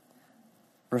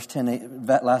 Verse 10,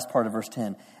 that last part of verse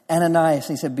 10. Ananias,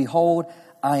 he said, behold,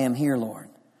 I am here, Lord.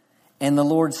 And the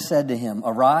Lord said to him,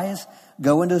 arise,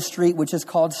 go into the street which is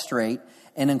called Straight,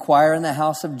 and inquire in the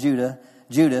house of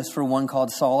Judas for one called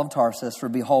Saul of Tarsus, for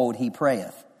behold, he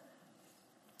prayeth.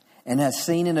 And has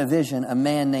seen in a vision a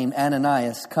man named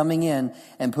Ananias coming in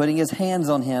and putting his hands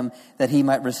on him that he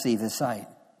might receive his sight.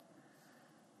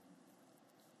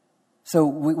 So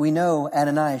we know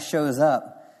Ananias shows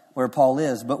up where Paul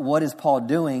is, but what is Paul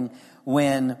doing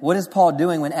when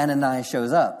Ananias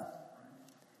shows up?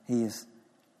 He is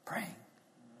praying.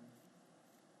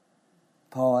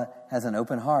 Paul has an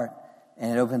open heart,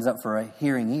 and it opens up for a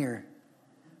hearing ear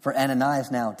for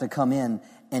Ananias now to come in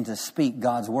and to speak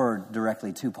God's word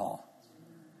directly to Paul.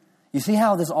 You see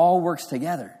how this all works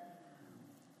together?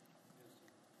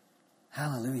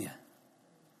 Hallelujah.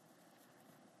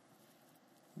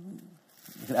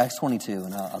 Look at Acts 22,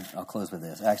 and I'll close with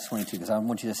this. Acts 22, because I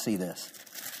want you to see this.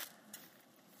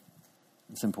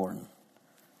 It's important.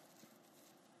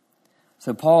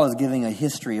 So Paul is giving a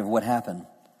history of what happened.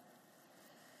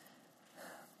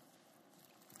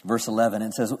 Verse 11,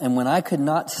 it says, and when I could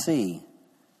not see,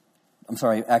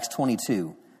 Acts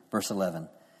 22, verse 11.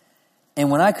 And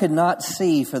when I could not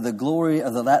see for the glory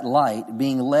of that light,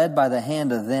 being led by the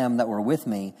hand of them that were with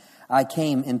me, I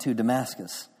came into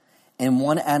Damascus. And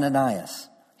one Ananias,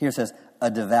 here it says,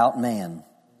 a devout man,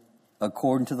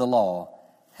 according to the law,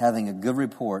 having a good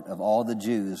report of all the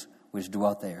Jews which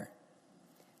dwelt there,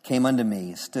 came unto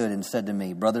me, stood and said to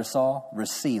me, Brother Saul,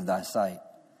 receive thy sight.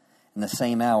 In the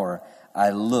same hour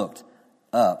I looked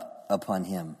up upon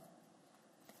him.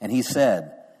 And he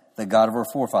said, the God of our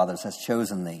forefathers has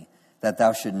chosen thee, that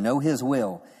thou should know his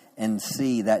will and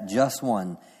see that just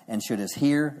one, and shouldest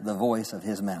hear the voice of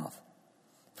his mouth.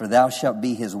 For thou shalt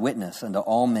be his witness unto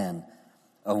all men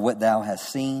of what thou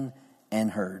hast seen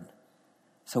and heard.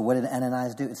 So what did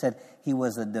Ananias do? It said he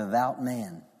was a devout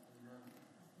man.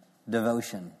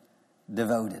 Devotion.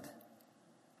 Devoted.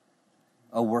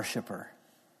 A worshiper.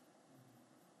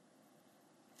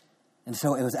 And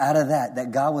so it was out of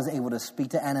that God was able to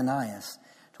speak to Ananias,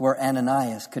 to where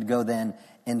Ananias could go then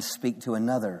and speak to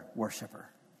another worshiper.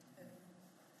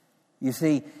 You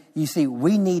see,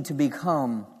 we need to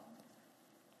become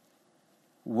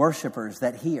worshipers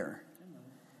that hear.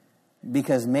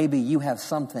 Because maybe you have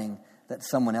something that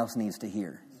someone else needs to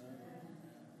hear.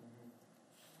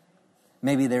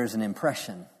 Maybe there's an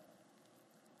impression.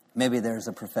 Maybe there's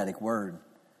a prophetic word.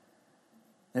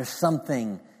 There's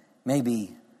something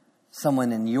maybe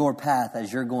someone in your path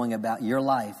as you're going about your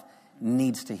life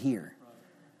needs to hear.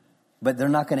 But they're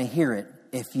not going to hear it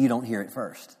if you don't hear it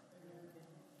first.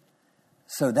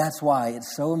 So that's why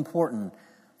it's so important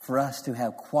for us to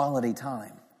have quality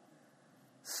time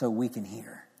so we can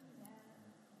hear.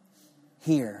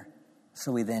 Hear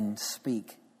so we then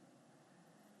speak.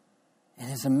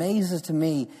 And it amazes to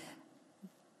me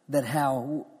that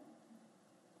how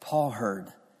Paul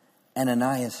heard,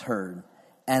 Ananias heard.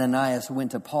 Ananias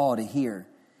went to Paul to hear,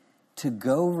 to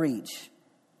go reach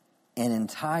an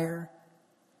entire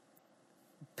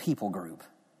people group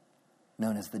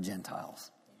known as the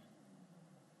Gentiles.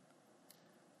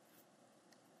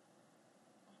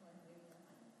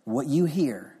 What you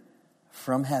hear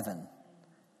from heaven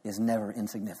is never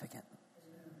insignificant.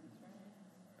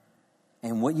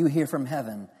 And what you hear from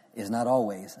heaven is not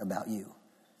always about you.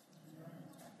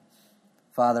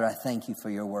 Father, I thank you for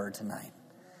your word tonight.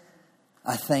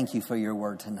 I thank you for your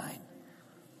word tonight.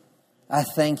 I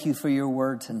thank you for your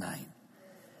word tonight.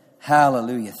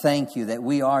 Hallelujah. Thank you that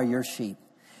we are your sheep.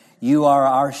 You are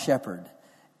our shepherd,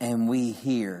 and we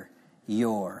hear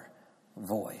your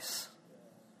voice.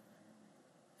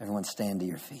 Everyone stand to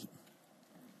your feet.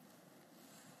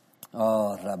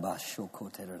 Oh,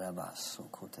 Rabashokotere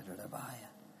Rabasokotere Rabaya.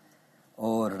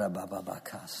 Oh,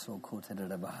 Rabababakasokotere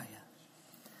Rabaya.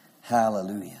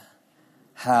 Hallelujah.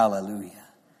 Hallelujah.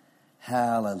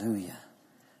 Hallelujah.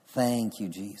 Thank you,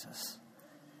 Jesus.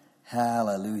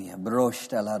 Hallelujah.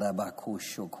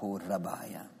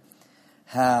 Rabaya.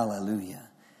 Hallelujah.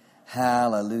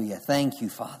 Hallelujah. Thank you,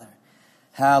 Father.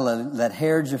 Hallelujah. That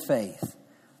Heritage of Faith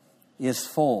is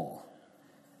full.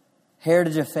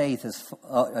 Heritage of Faith is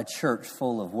a church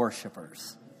full of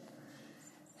worshipers.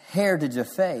 Heritage of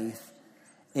Faith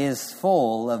is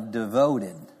full of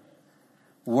devoted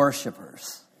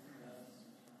worshipers.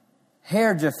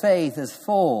 Heritage of Faith is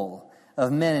full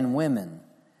of men and women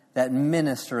that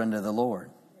minister unto the Lord.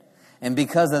 And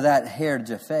because of that, Heritage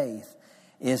of Faith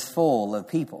is full of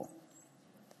people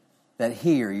that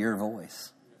hear your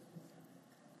voice.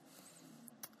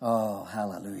 Oh,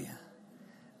 hallelujah.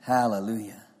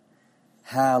 Hallelujah.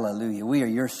 Hallelujah. We are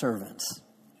your servants.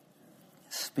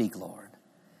 Speak, Lord.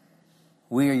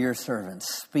 We are your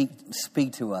servants.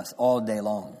 Speak to us all day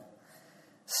long.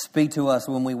 Speak to us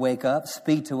when we wake up.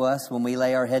 Speak to us when we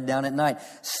lay our head down at night.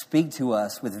 Speak to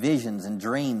us with visions and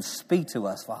dreams. Speak to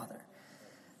us, Father.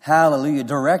 Hallelujah.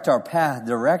 Direct our path.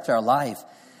 Direct our life.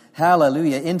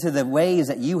 Hallelujah. Into the ways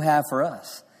that you have for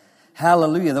us.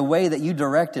 Hallelujah. The way that you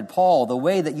directed Paul. The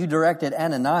way that you directed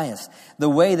Ananias. The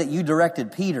way that you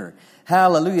directed Peter.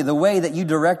 Hallelujah. The way that you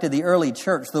directed the early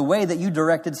church. The way that you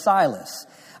directed Silas.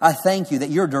 I thank you that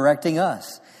you're directing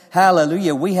us.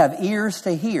 Hallelujah. We have ears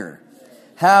to hear.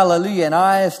 Hallelujah. And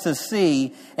eyes to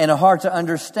see and a heart to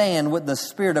understand what the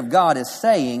Spirit of God is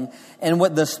saying and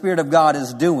what the Spirit of God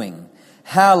is doing.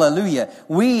 Hallelujah.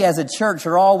 We as a church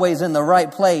are always in the right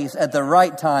place at the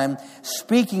right time,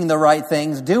 speaking the right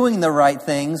things, doing the right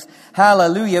things.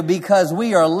 Hallelujah. Because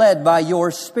we are led by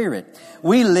your Spirit.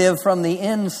 We live from the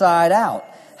inside out.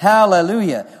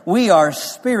 Hallelujah. We are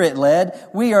Spirit led.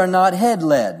 We are not head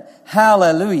led.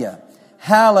 Hallelujah.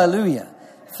 Hallelujah.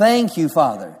 Thank you,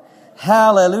 Father.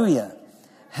 Hallelujah.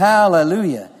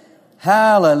 Hallelujah.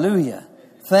 Hallelujah.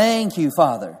 Thank you,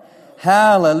 Father.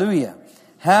 Hallelujah.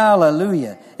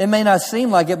 Hallelujah. It may not seem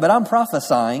like it, but I'm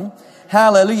prophesying.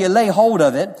 Hallelujah. Lay hold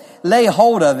of it. Lay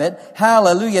hold of it.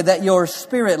 Hallelujah. That you're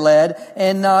Spirit led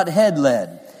and not head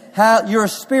led. You're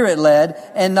Spirit led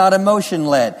and not emotion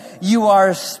led. You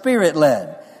are Spirit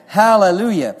led.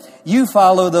 Hallelujah. You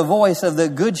follow the voice of the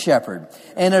Good Shepherd,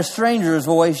 and a stranger's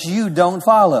voice you don't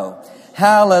follow.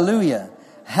 Hallelujah.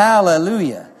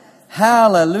 Hallelujah.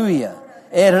 Hallelujah.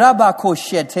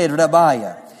 Erabakoshete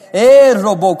rabaya.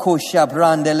 Robokosha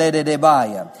brandele de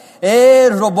baya.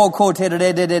 Robokote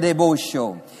de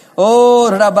bosho. Oh,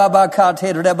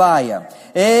 rababakate rabaya.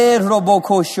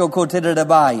 Roboko shokote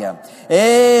rabaya.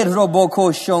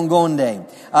 Roboko shongonde.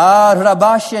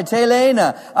 Rabashe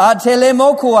telena.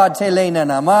 Atelemoko atelena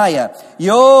namaya.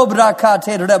 Yo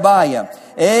brakate rabaya.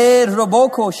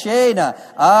 Roboko shena.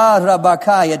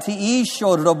 Rabakaya. Ti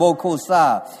isho roboko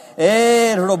sa.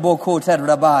 Roboko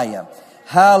terabaya.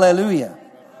 Hallelujah.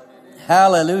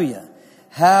 Hallelujah.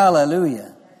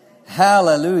 Hallelujah.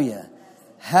 Hallelujah.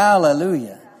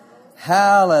 Hallelujah.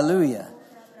 Hallelujah.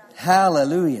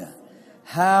 Hallelujah.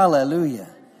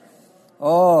 Hallelujah.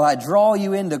 Oh, I draw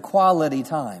you into quality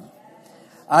time.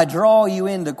 I draw you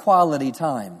into quality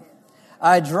time.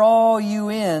 I draw you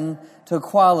in to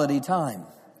quality time.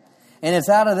 And it's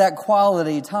out of that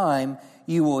quality time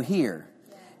you will hear.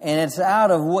 And it's out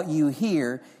of what you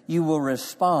hear you will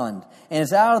respond. And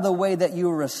it's out of the way that you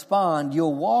respond,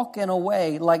 you'll walk in a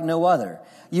way like no other.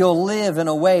 You'll live in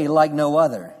a way like no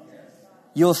other.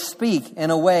 You'll speak in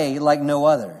a way like no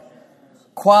other.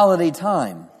 Quality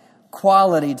time.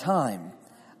 Quality time.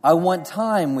 I want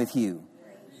time with you.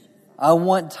 I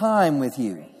want time with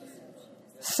you.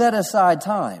 Set aside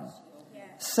time.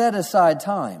 Set aside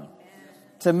time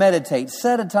to meditate.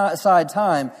 Set aside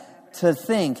time to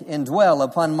think and dwell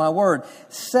upon my word.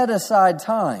 Set aside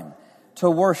time to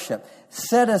worship.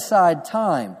 Set aside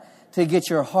time to get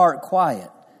your heart quiet,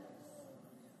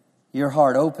 your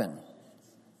heart open.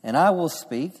 And I will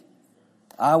speak.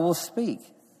 I will speak.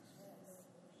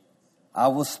 I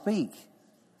will speak.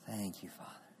 Thank you,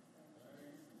 Father.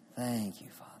 Thank you,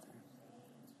 Father.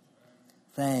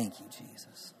 Thank you,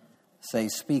 Jesus. Say,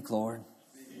 speak, Lord.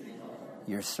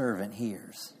 Your servant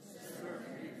hears.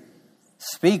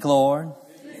 Speak, Lord.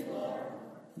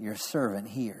 Your servant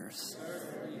hears.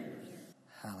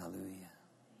 Hallelujah.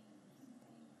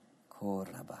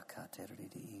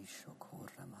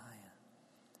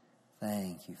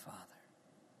 Thank you, Father.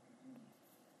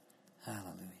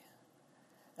 Hallelujah.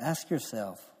 Ask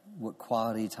yourself what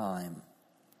quality time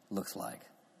looks like.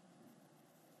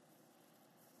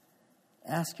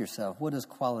 Ask yourself, what does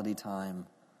quality time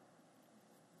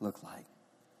look like?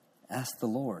 Ask the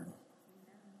Lord,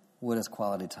 what does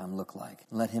quality time look like?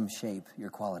 Let Him shape your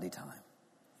quality time.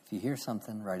 If you hear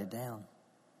something, write it down.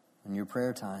 In your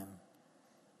prayer time,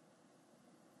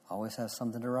 always have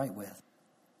something to write with.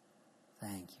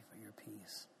 Thank you for your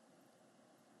peace.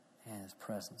 And His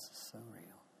presence is so real.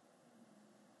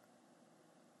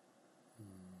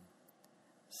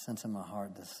 Sense in my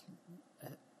heart this. I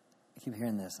keep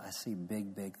hearing this. I see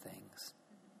big, big things.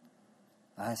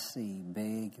 I see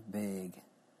big, big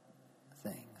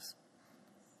things.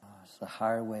 It's a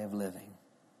higher way of living.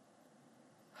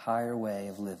 Higher way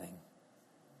of living.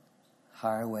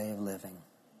 Higher way of living.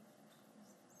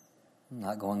 I'm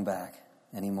not going back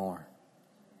anymore.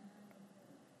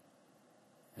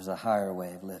 There's a higher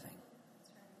way of living.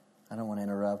 I don't want to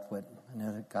interrupt what I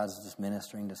know that God's just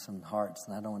ministering to some hearts,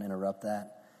 and I don't want to interrupt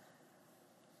that.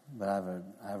 But I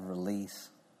have a release.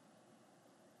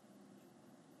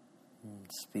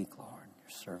 Speak, Lord. Your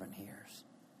servant hears.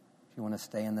 If you want to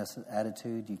stay in this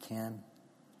attitude, you can.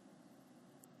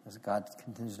 As God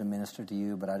continues to minister to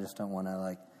you, but I just don't want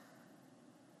to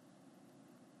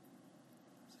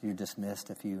you're dismissed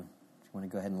if you want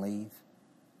to go ahead and leave.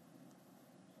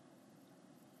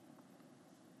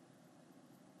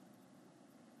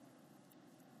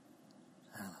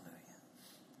 Hallelujah.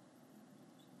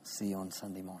 See you on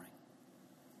Sunday morning.